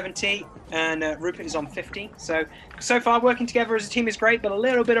is on 70 and Rupert is on 50. So far working together as a team is great, but a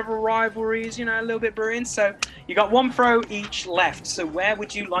little bit of a rivalry is, a little bit brewing. So you got 1 throw each left. So where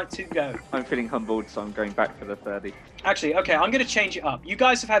would you like to go? I'm feeling humbled, so I'm going back for the 30. Actually, okay, I'm going to change it up. You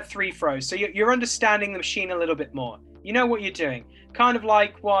guys have had 3 throws, so you're understanding the machine a little bit more. You know what you're doing. Kind of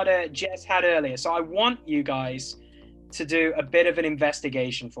like what Jess had earlier. So I want you guys to do a bit of an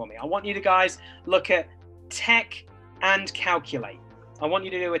investigation for me. I want you to guys look at tech and calculate. I want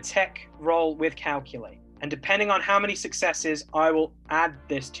you to do a tech roll with calculate. And depending on how many successes, I will add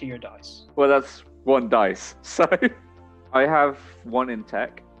this to your dice. Well, that's 1 dice. So I have 1 in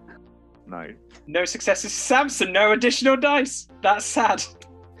tech. No. No successes, Sam, so no additional dice. That's sad.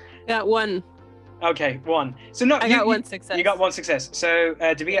 Got 1. Okay, 1. So no, I got 1 success. You got 1 success. So,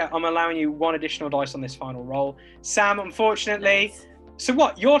 Davia, I'm allowing you 1 additional dice on this final roll. Sam, unfortunately. Nice. So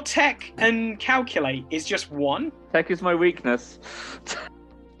what? Your tech and calculate is just 1? Tech is my weakness.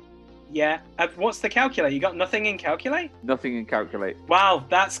 Yeah. What's the calculate? You got nothing in calculate? Nothing in calculate. Wow,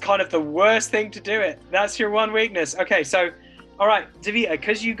 that's kind of the worst thing to do it. That's your 1 weakness. Okay, so, all right, Davita,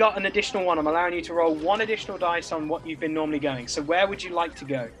 because you got an additional 1, I'm allowing you to roll 1 additional dice on what you've been normally going. So where would you like to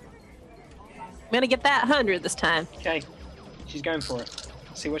go? I'm going to get that 100 this time. Okay, she's going for it.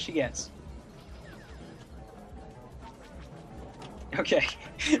 See what she gets. Okay,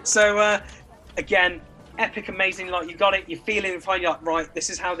 so again, epic, amazing. Like you got it, you're feeling fine. You're like, right, this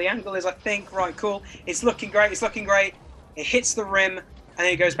is how the angle is. I think, right, cool. It's looking great. It's looking great. It hits the rim, and then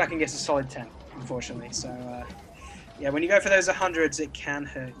it goes back and gets a solid 10. Unfortunately, so yeah, when you go for those 100s, it can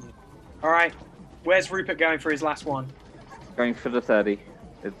hurt you. All right, where's Rupert going for his last one? Going for the 30.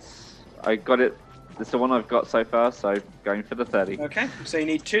 I got it. It's the one I've got so far, so going for the 30. Okay, so you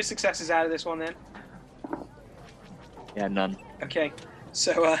need 2 successes out of this one then. Yeah, none. Okay,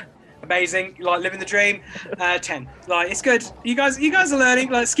 so Amazing, like living the dream. 10. Like it's good. You guys are learning.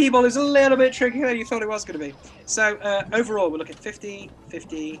 Like skee ball is a little bit trickier than you thought it was going to be. So overall, we're looking at 50,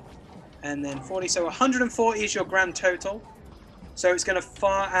 50, and then 40. So 140 is your grand total. So it's going to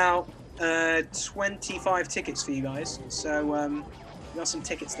fire out 25 tickets for you guys. So we got some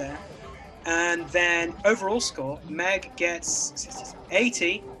tickets there. And then overall score, Meg gets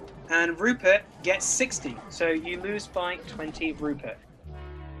 80, and Rupert gets 60. So you lose by 20, Rupert.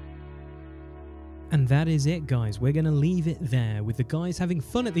 And that is it, guys. We're going to leave it there with the guys having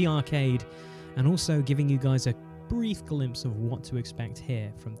fun at the arcade and also giving you guys a brief glimpse of what to expect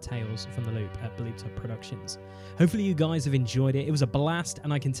here from Tales from the Loop at Bleeped Up Productions. Hopefully you guys have enjoyed it. It was a blast,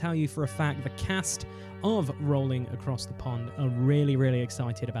 and I can tell you for a fact the cast of Rolling Across the Pond are really, really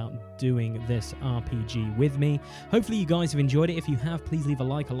excited about doing this RPG with me. Hopefully you guys have enjoyed it. If you have, please leave a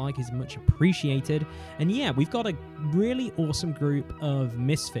like. A like is much appreciated. And yeah, we've got a really awesome group of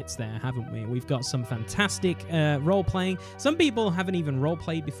misfits there, haven't we? We've got some fantastic role-playing. Some people haven't even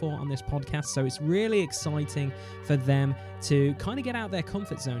role-played before on this podcast, so it's really exciting for them to kind of get out their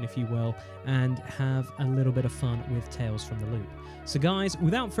comfort zone, if you will, and have a little bit of fun with Tales from the Loop. So guys,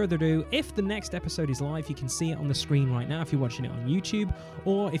 without further ado, if the next episode is live, you can see it on the screen right now if you're watching it on YouTube,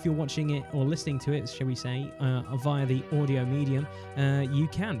 or if you're watching it or listening to it, shall we say, via the audio medium, you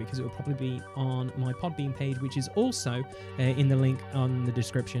can, because it will probably be on my Podbean page, which is also in the link on the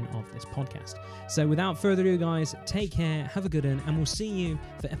description of this podcast. So without further ado, guys, take care, have a good one, and we'll see you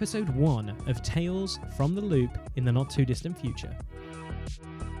for episode 1 of Tales from the Loop in the not too distant future.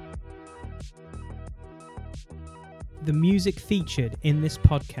 The music featured in this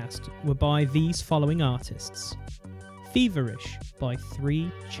podcast were by these following artists: Feverish by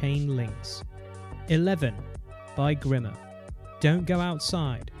 3 Chain Links, 11 by Grimmer, Don't Go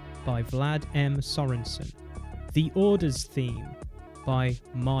Outside by Vlad M. Sorensen, The Orders Theme by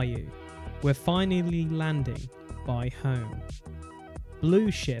Mayu, We're Finally Landing by Home, Blue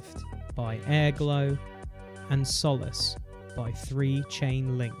Shift by Airglow, and Solace by 3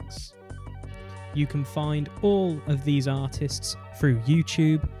 Chain Links. You can find all of these artists through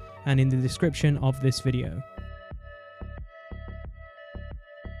YouTube and in the description of this video.